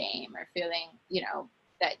feeling shame or feeling, you know,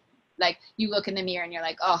 that like you look in the mirror and you're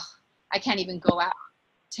like, oh, I can't even go out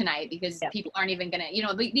tonight because people aren't even gonna, you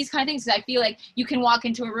know, these kind of things. I feel like you can walk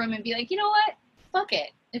into a room and be like, you know what, fuck it,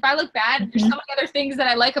 if I look bad, there's so many other things that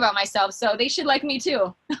I like about myself, so they should like me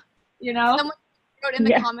too. You know, someone wrote in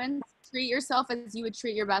the comments, treat yourself as you would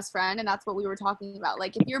treat your best friend. And that's what we were talking about.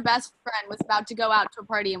 Like if your best friend was about to go out to a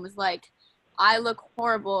party and was like, I look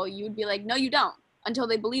horrible, you would be like, no, you don't, until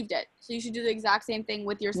they believed it. So you should do the exact same thing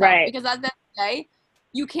with yourself. Right. Because at the end of the day,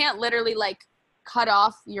 you can't literally like cut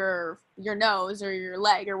off your nose or your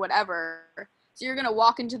leg or whatever. So you're going to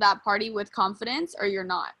walk into that party with confidence or you're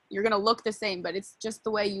not. You're going to look the same, but it's just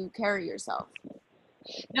the way you carry yourself.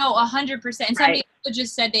 No, 100%. And somebody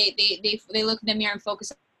just said they look in the mirror and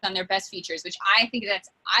focus on their best features, which I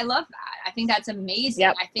love that. I think that's amazing.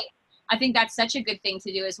 Yep. I think that's such a good thing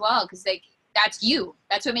to do as well, because like that's you.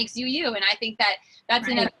 That's what makes you you. And I think that's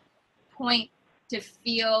another point to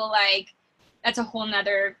feel like that's a whole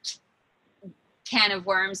nother can of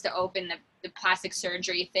worms to open, the plastic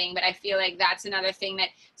surgery thing. But I feel like that's another thing that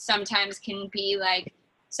sometimes can be like,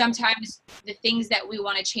 sometimes the things that we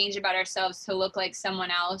want to change about ourselves to look like someone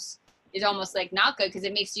else is almost like not good, because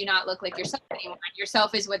it makes you not look like yourself anymore.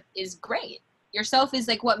 Yourself is what is great. Yourself is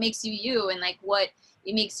like what makes you you, and like what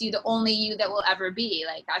it makes you the only you that will ever be.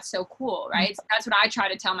 Like that's so cool, right? So that's what I try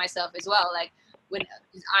to tell myself as well. Like when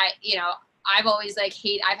I've always like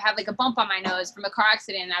I've had like a bump on my nose from a car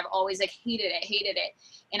accident, and I've always like hated it.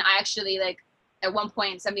 And I actually like at one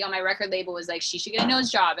point somebody on my record label was like, she should get a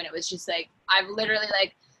nose job. And it was just like, I've literally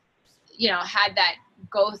like, had that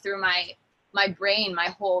go through my brain my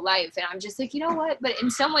whole life. And I'm just like, you know what? But in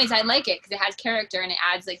some ways I like it because it has character and it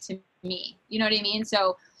adds like to me, you know what I mean?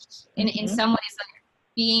 So in some ways, like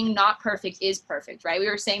being not perfect is perfect, right? We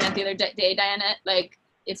were saying that the other day, Diana, like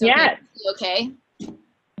it's okay. Yes. Okay.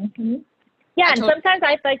 Mm-hmm. Yeah, and sometimes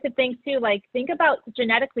I like to think too, like, think about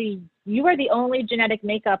genetically, you are the only genetic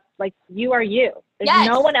makeup, like, you are you. There's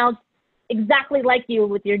no one else exactly like you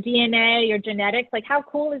with your DNA, your genetics. Like, how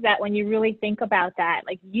cool is that when you really think about that?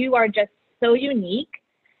 Like, you are just so unique.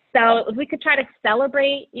 So if we could try to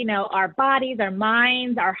celebrate, you know, our bodies, our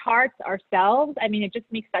minds, our hearts, ourselves, I mean, it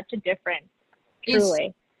just makes such a difference,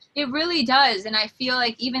 truly. It really does. And I feel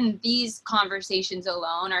like even these conversations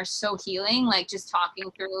alone are so healing, like just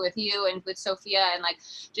talking through with you and with Sophia and like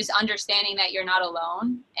just understanding that you're not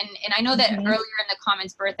alone. And I know that earlier in the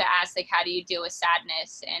comments, Bertha asked, like, how do you deal with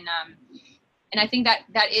sadness? And I think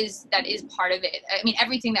that is part of it. I mean,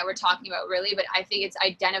 everything that we're talking about really, but I think it's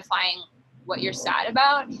identifying what you're sad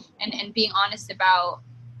about and being honest about,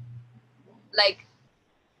 like,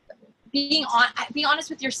 being honest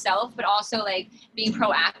with yourself, but also like being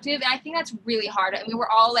proactive. And I think that's really hard. I mean, we're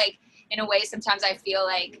all like, in a way, sometimes I feel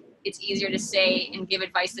like it's easier to say and give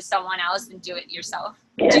advice to someone else than do it yourself.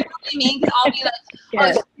 Do you know what I mean? Because I'll be like,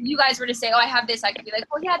 oh, if you guys were to say, oh, I have this, I could be like,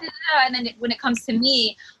 oh yeah, da, da, da. And then when it comes to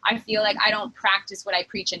me, I feel like I don't practice what I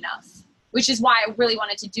preach enough, which is why I really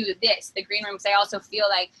wanted to do this, the green room, because I also feel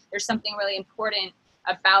like there's something really important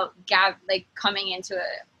about like coming into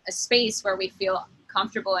a space where we feel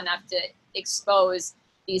comfortable enough to expose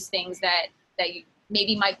these things that you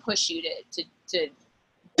maybe might push you to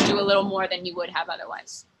do a little more than you would have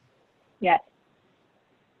otherwise. Yes.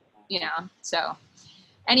 You know, so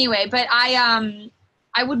anyway, but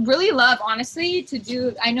I would really love, honestly, to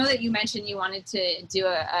do, I know that you mentioned you wanted to do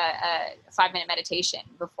a 5-minute meditation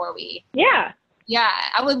before we. Yeah,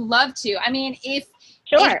 I would love to. I mean, if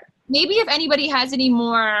anybody has any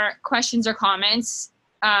more questions or comments,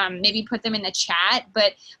 maybe put them in the chat,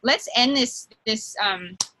 but let's end this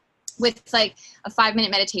with like a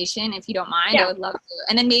 5-minute meditation, if you don't mind. I would love to.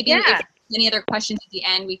 And then maybe if any other questions at the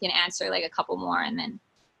end, we can answer like a couple more, and then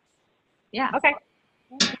okay.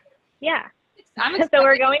 Yeah. I'm excited. So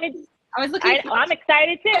we're going to, I'm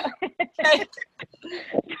excited too.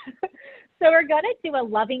 So we're going to do a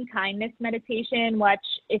loving kindness meditation, which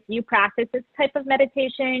if you practice this type of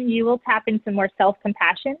meditation, you will tap into more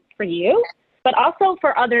self-compassion for you, but also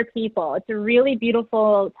for other people. It's a really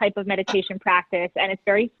beautiful type of meditation practice, and it's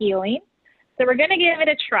very healing. So we're going to give it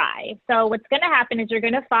a try. So what's going to happen is you're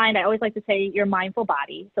going to find, I always like to say, your mindful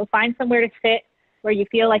body. So find somewhere to sit where you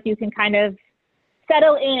feel like you can kind of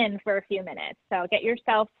settle in for a few minutes. So get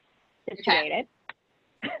yourself situated.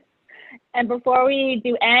 Okay. And before we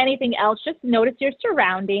do anything else, just notice your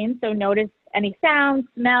surroundings. So notice any sounds,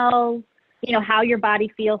 smells, you know, how your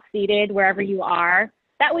body feels seated wherever you are.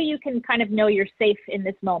 That way you can kind of know you're safe in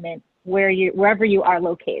this moment wherever you are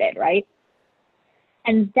located, right?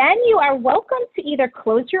 And then you are welcome to either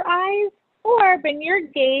close your eyes or bring your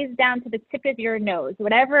gaze down to the tip of your nose,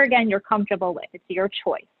 whatever, again, you're comfortable with. It's your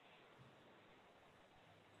choice.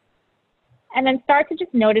 And then start to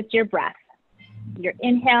just notice your breath, your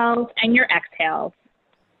inhales and your exhales.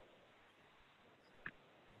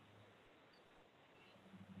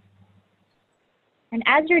 And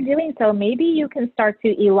as you're doing so, maybe you can start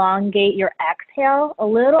to elongate your exhale a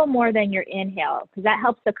little more than your inhale, because that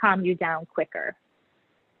helps to calm you down quicker.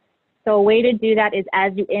 So a way to do that is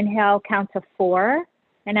as you inhale, count to 4.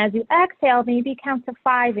 And as you exhale, maybe count to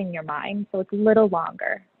 5 in your mind. So it's a little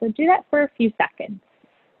longer. So do that for a few seconds.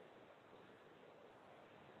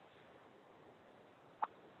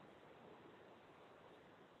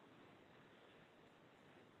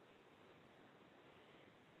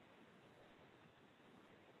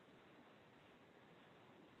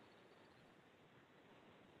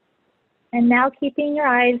 And now keeping your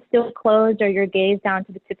eyes still closed or your gaze down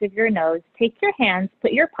to the tip of your nose, take your hands,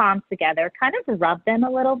 put your palms together, kind of rub them a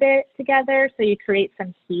little bit together so you create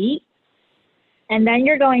some heat. And then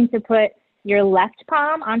you're going to put your left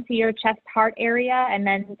palm onto your chest heart area and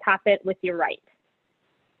then top it with your right.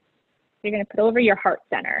 You're going to put over your heart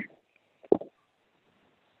center.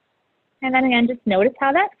 And then again, just notice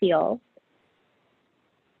how that feels.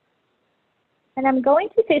 And I'm going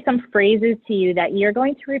to say some phrases to you that you're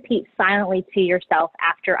going to repeat silently to yourself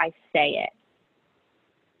after I say it.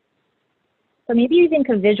 So maybe you even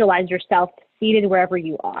can visualize yourself seated wherever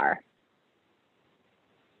you are.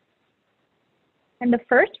 And the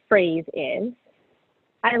first phrase is,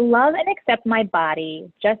 I love and accept my body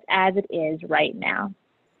just as it is right now.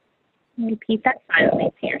 And repeat that silently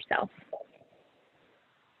to yourself.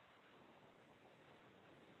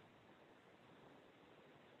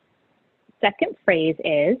 Second phrase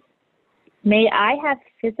is, may I have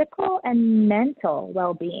physical and mental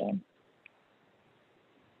well-being.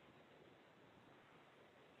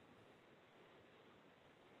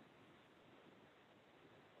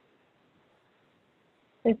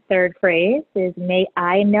 The third phrase is, may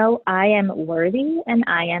I know I am worthy and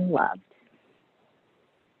I am loved.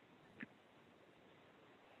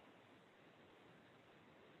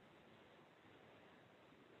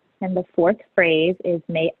 And the fourth phrase is,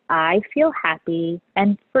 may I feel happy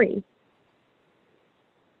and free.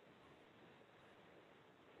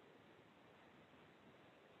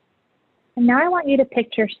 And now I want you to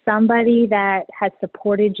picture somebody that has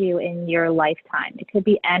supported you in your lifetime. It could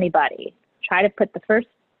be anybody. Try to put the first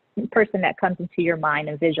person that comes into your mind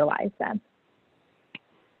and visualize them.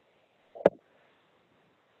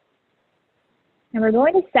 And we're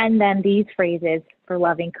going to send them these phrases for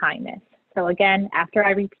loving kindness. So again, after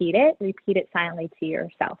I repeat it silently to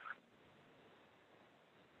yourself.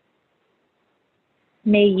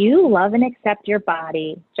 May you love and accept your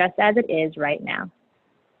body just as it is right now.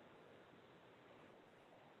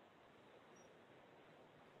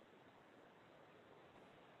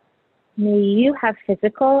 May you have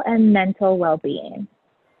physical and mental well-being.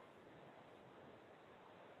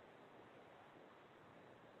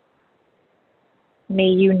 May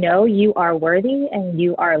you know you are worthy and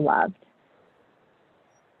you are loved.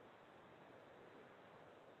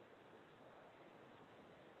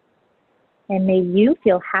 And may you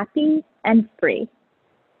feel happy and free.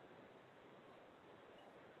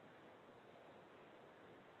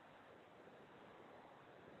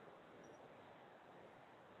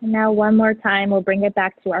 And now one more time, we'll bring it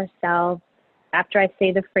back to ourselves. After I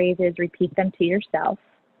say the phrases, repeat them to yourself.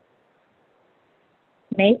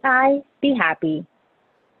 May I be happy.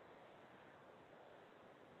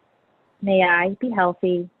 May I be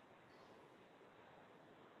healthy.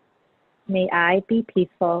 May I be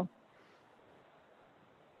peaceful.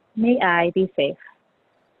 May I be safe.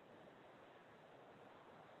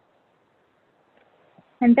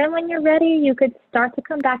 And then when you're ready, you could start to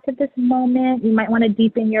come back to this moment. You might want to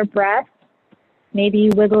deepen your breath. Maybe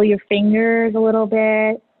you wiggle your fingers a little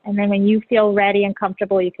bit. And then when you feel ready and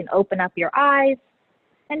comfortable, you can open up your eyes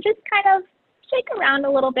and just kind of shake around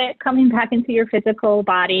a little bit, coming back into your physical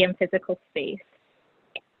body and physical space.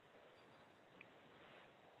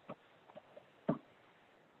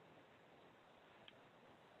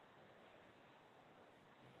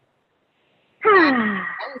 That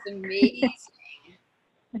was amazing.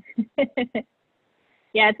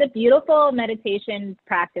 Yeah, it's a beautiful meditation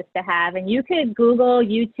practice to have. And you could Google,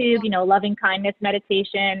 YouTube, loving kindness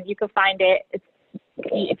meditation. You could find it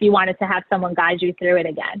if you wanted to have someone guide you through it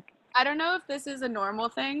again. I don't know if this is a normal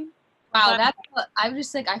thing. Wow, I'm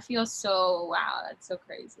just like, I feel so, wow, that's so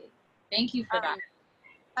crazy. Thank you for that.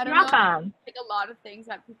 I don't know if like a lot of things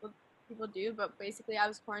that people do, but basically I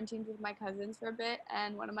was quarantined with my cousins for a bit,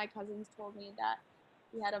 and one of my cousins told me that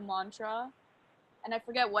he had a mantra, and I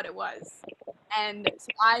forget what it was. And so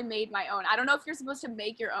I made my own. I don't know if you're supposed to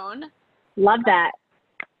make your own. Love that.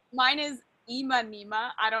 Mine is Ima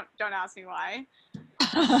Nima. Don't ask me why.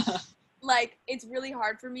 Like, it's really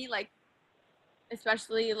hard for me, like,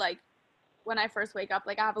 especially like when I first wake up,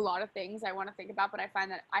 like I have a lot of things I want to think about, but I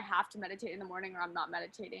find that I have to meditate in the morning or I'm not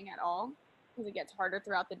meditating at all because it gets harder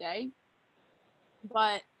throughout the day.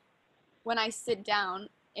 But when I sit down,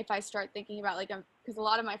 if I start thinking about like, because a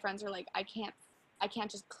lot of my friends are like, I can't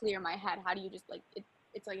just clear my head. How do you just like,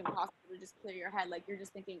 it's like impossible to just clear your head. Like you're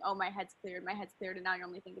just thinking, oh, my head's cleared, and now you're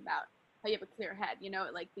only thinking about how you have a clear head,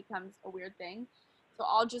 it like becomes a weird thing. So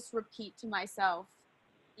I'll just repeat to myself,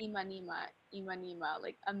 Ima Nima,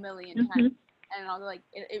 like a million times. And I'll like,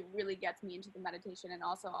 it really gets me into the meditation. And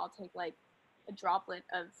also I'll take like a droplet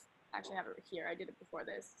of, actually I have it here, I did it before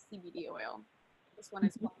this, CBD oil. This one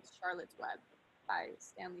is called Charlotte's Web by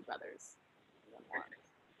Stanley Brothers.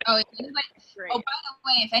 Oh, by the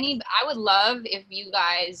way, I would love if you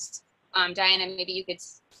guys, Diana, maybe you could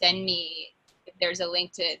send me if there's a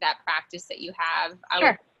link to that practice that you have. I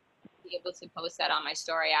would be able to post that on my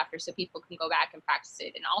story after so people can go back and practice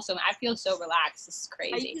it. And also, I feel so relaxed. This is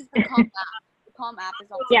crazy. I use the Calm app. The Calm app is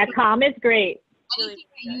also Calm is great. Anything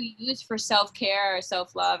that you use for self-care or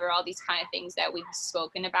self-love or all these kind of things that we've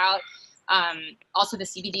spoken about. Also the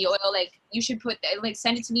CBD oil, like you should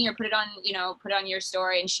send it to me or put it on your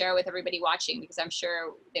story and share with everybody watching, because I'm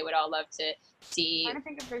sure they would all love to see. I'm trying to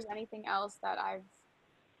think if there's anything else that I've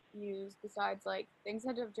used besides like things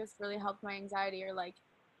that have just really helped my anxiety, or like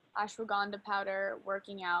ashwagandha powder,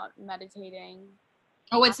 working out, meditating.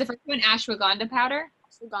 Oh, what's the first one? Ashwagandha powder?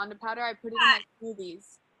 Ashwagandha powder. I put it in my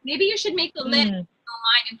smoothies. Maybe you should make a list online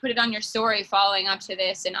and put it on your story following up to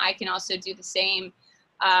this, and I can also do the same.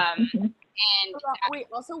 And wait,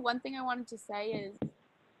 also one thing I wanted to say is,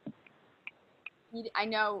 I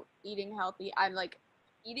know eating healthy. I'm like,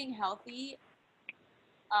 eating healthy.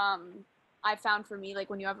 I found for me, like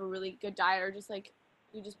when you have a really good diet, or just like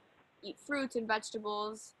you just eat fruits and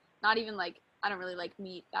vegetables, not even like, I don't really like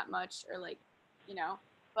meat that much, or like, you know,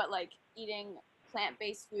 but like eating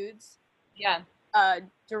plant-based foods, Yeah.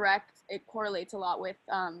 it correlates a lot with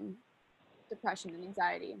depression and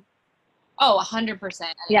anxiety. Oh,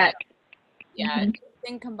 100%. Yeah. Yeah.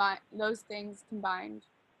 Those things combined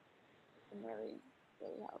can really,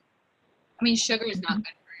 really help. I mean, sugar is not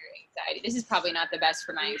good for your anxiety. This is probably not the best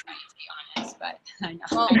for my anxiety, to be honest, but I know.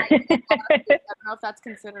 Well, I don't know if that's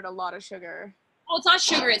considered a lot of sugar. Well, it's not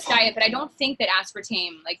sugar, it's diet, but I don't think that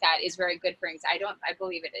aspartame like that is very good for anxiety. I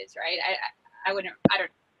believe it is, right? I've heard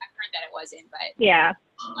that it wasn't, but yeah.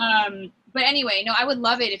 But anyway, no, I would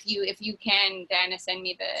love it if you can, Diana, send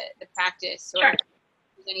me the practice, or Sure. if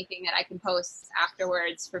there's anything that I can post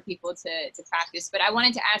afterwards for people to practice. But I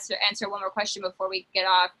wanted to answer one more question before we get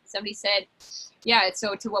off. Somebody said, yeah,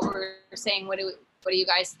 so to what we're saying, what do you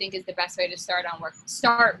guys think is the best way to start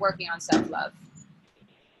working on self-love?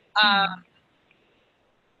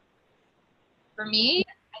 For me,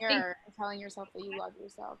 I think, telling yourself that you love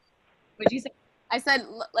yourself. what'd you say? I said,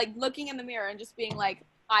 like, looking in the mirror and just being like,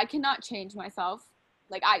 I cannot change myself.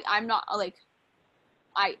 Like, I'm not, like,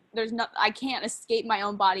 I can't escape my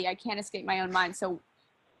own body. I can't escape my own mind. So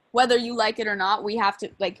whether you like it or not, we have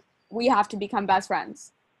to become best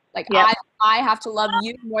friends. Like, yeah. I have to love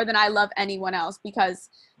you more than I love anyone else, because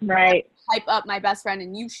right. I hype up my best friend,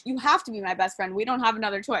 and you have to be my best friend. We don't have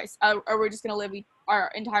another choice. Or we're just going to live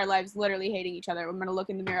our entire lives literally hating each other. I'm going to look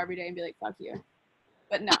in the mirror every day and be like, fuck you.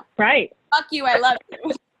 But no. Right. Fuck you, I love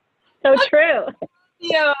you. So true.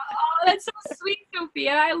 Yeah. Oh, that's so sweet,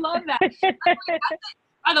 Sophia. I love that.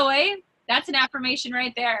 By the way, that's an affirmation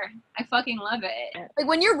right there. I fucking love it. Like,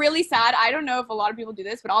 when you're really sad, I don't know if a lot of people do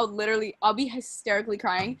this, but I'll be hysterically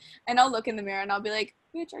crying, and I'll look in the mirror and I'll be like,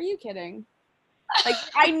 bitch, are you kidding? Like,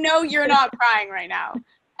 I know you're not crying right now.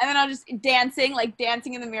 And then I'll just dancing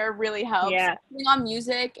in the mirror really helps. Yeah. Putting on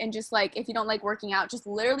music, and just like, if you don't like working out, just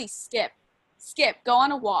literally skip, go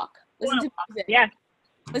on a walk, listen to music. Yeah.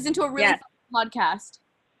 Listen to a really fun podcast.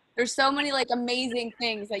 There's so many like amazing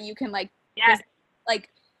things that you can like, just, like,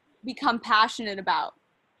 become passionate about,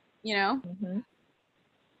 you know? Mm-hmm.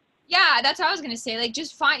 Yeah, that's what I was going to say. Like,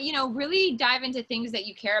 just find, really dive into things that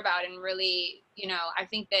you care about, and really, I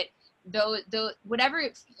think that though whatever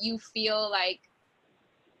you feel like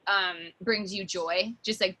brings you joy,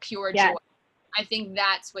 just like pure joy, I think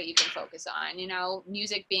that's what you can focus on,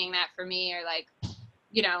 music being that for me, or like,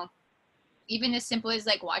 even as simple as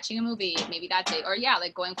like watching a movie, maybe that's it. Or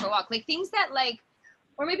like going for a walk, like things that like,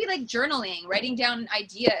 or maybe like journaling, writing down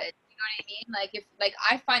ideas, you know what I mean? Like, if like,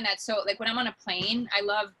 I find that so, like, when I'm on a plane, I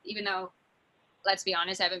love, even though, let's be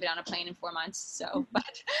honest, I haven't been on a plane in 4 months, so, but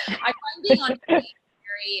I find being on a plane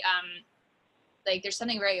very, like, there's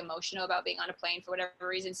something very emotional about being on a plane for whatever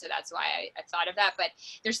reason, so that's why I thought of that. But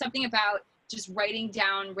there's something about just writing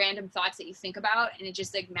down random thoughts that you think about, and it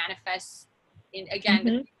just like manifests in, again,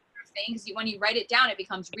 the things. When you write it down, it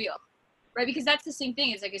becomes real, right? Because that's the same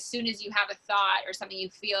thing. It's like, as soon as you have a thought or something you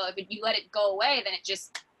feel, if you let it go away, then it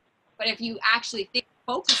just, but if you actually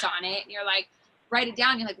focus on it, and you're like, write it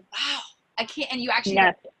down, you're like, wow, I can't, and you actually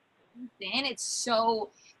then it's so,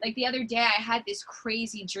 like, the other day I had this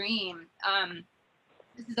crazy dream.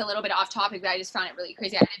 This is a little bit off topic, but I just found it really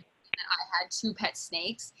crazy. I had 2 pet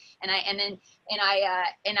snakes, and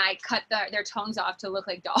I cut their tongues off to look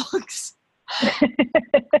like dogs.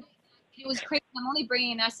 It was crazy. I'm only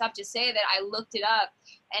bringing this up to say that I looked it up,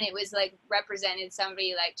 and it was like represented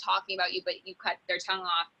somebody like talking about you, but you cut their tongue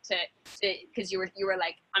off to because you were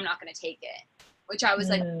like, I'm not going to take it, which I was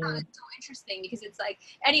like, oh, that's so interesting, because it's like,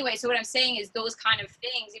 anyway, so what I'm saying is those kind of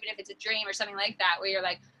things, even if it's a dream or something like that, where you're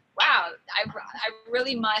like, wow, I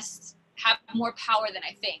really must have more power than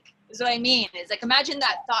I think, is what I mean. It's like, imagine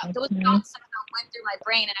that thought, those thoughts somehow went through my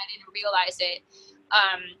brain and I didn't realize it,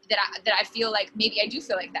 that I feel like maybe I do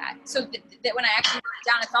feel like that. So that when I actually wrote it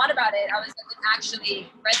down and thought about it, I was like, it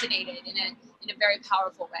actually resonated in a very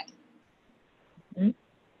powerful way. Mm-hmm.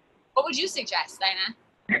 What would you suggest,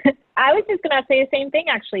 Dinah? I was just going to say the same thing,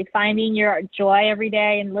 actually, finding your joy every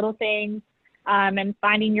day in little things, and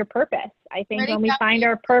finding your purpose. I think when we find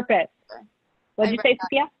our purpose. What did you say,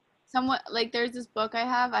 Sophia? Somewhat, like, there's this book I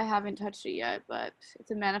haven't touched it yet, but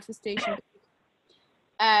it's a manifestation book.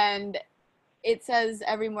 And it says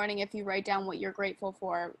every morning, if you write down what you're grateful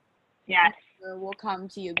for, will come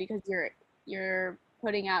to you, because you're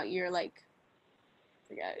putting out your, like,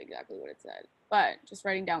 forget exactly what it said, but just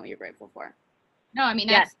writing down what you're grateful for. No, I mean,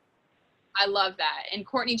 I love that. And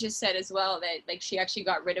Courtney just said as well that, like, she actually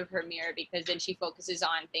got rid of her mirror because then she focuses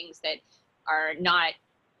on things that are not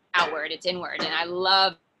outward, it's inward. And I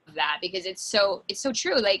love that, because it's so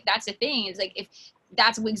true. Like, that's the thing. It's like, if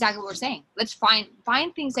that's exactly what we're saying. Let's find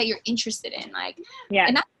things that you're interested in. Like, yeah.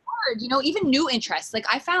 And that's hard, you know, even new interests. Like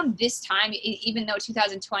I found this time, even though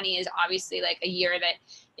 2020 is obviously like a year that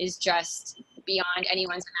is just beyond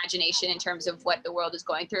anyone's imagination in terms of what the world is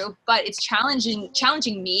going through, but it's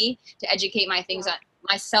challenging me to educate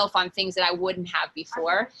myself on things that I wouldn't have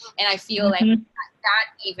before. And I feel like that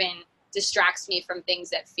even distracts me from things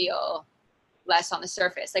that feel less on the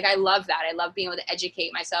surface. Like I love that. I love being able to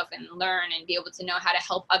educate myself and learn and be able to know how to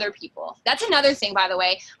help other people. That's another thing, by the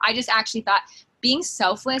way. I just actually thought being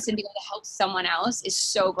selfless and being able to help someone else is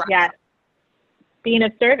so great. Yeah. Being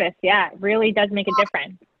of service. Yeah. It really does make a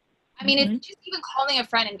difference. I mean, it's just even calling a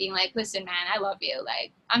friend and being like, listen, man, I love you.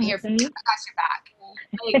 Like, I'm here for you. I got your back.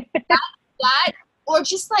 Like, that, or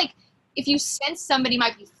just like, if you sense somebody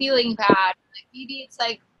might be feeling bad, like maybe it's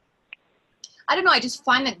like, I don't know. I just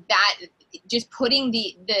find that just putting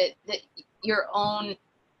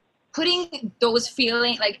putting those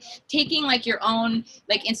feelings, like taking like your own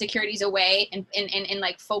like insecurities away and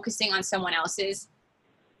like focusing on someone else's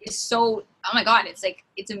is so, oh my God, it's like,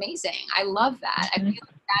 it's amazing. I love that. I feel like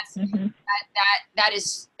that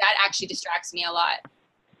actually distracts me a lot.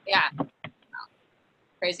 Yeah.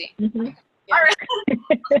 Crazy. Yeah. All right.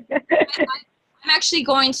 I'm actually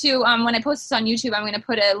going to, when I post this on YouTube, I'm going to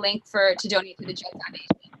put a link to donate to the Jed Foundation.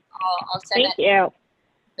 I'll send Thank you.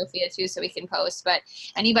 Sophia too, so we can post. But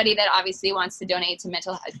anybody that obviously wants to donate to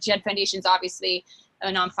mental health, Jed Foundation is obviously a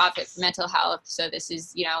nonprofit for mental health. So this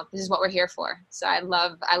is what we're here for. So I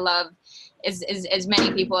love as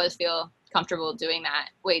many people as feel comfortable doing that.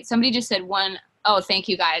 Wait, somebody just said one. Oh, thank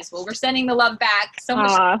you guys. Well, we're sending the love back. So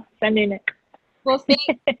much. Sending it. Well, thank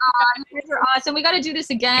you. You guys are awesome. We got to do this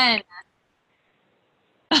again.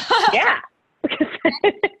 Yeah.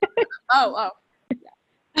 Oh.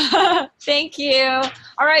 Thank you.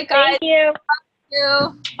 All right, guys. Thank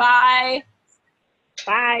you. Bye.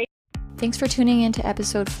 Bye. Thanks for tuning in to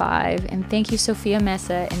episode 5, and thank you Sophia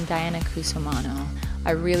Messa and Diana Cusumano.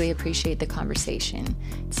 I really appreciate the conversation.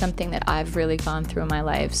 It's something that I've really gone through in my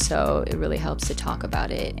life, so it really helps to talk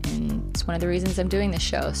about it, and it's one of the reasons I'm doing this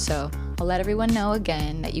show. So I'll let everyone know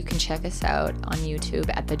again that you can check us out on YouTube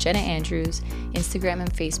at the Jenna Andrews, Instagram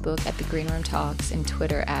and Facebook at the Green Room Talks, and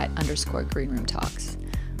Twitter at _Green Room Talks.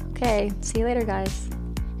 Okay, see you later, guys.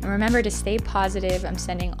 And remember to stay positive. I'm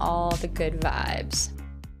sending all the good vibes.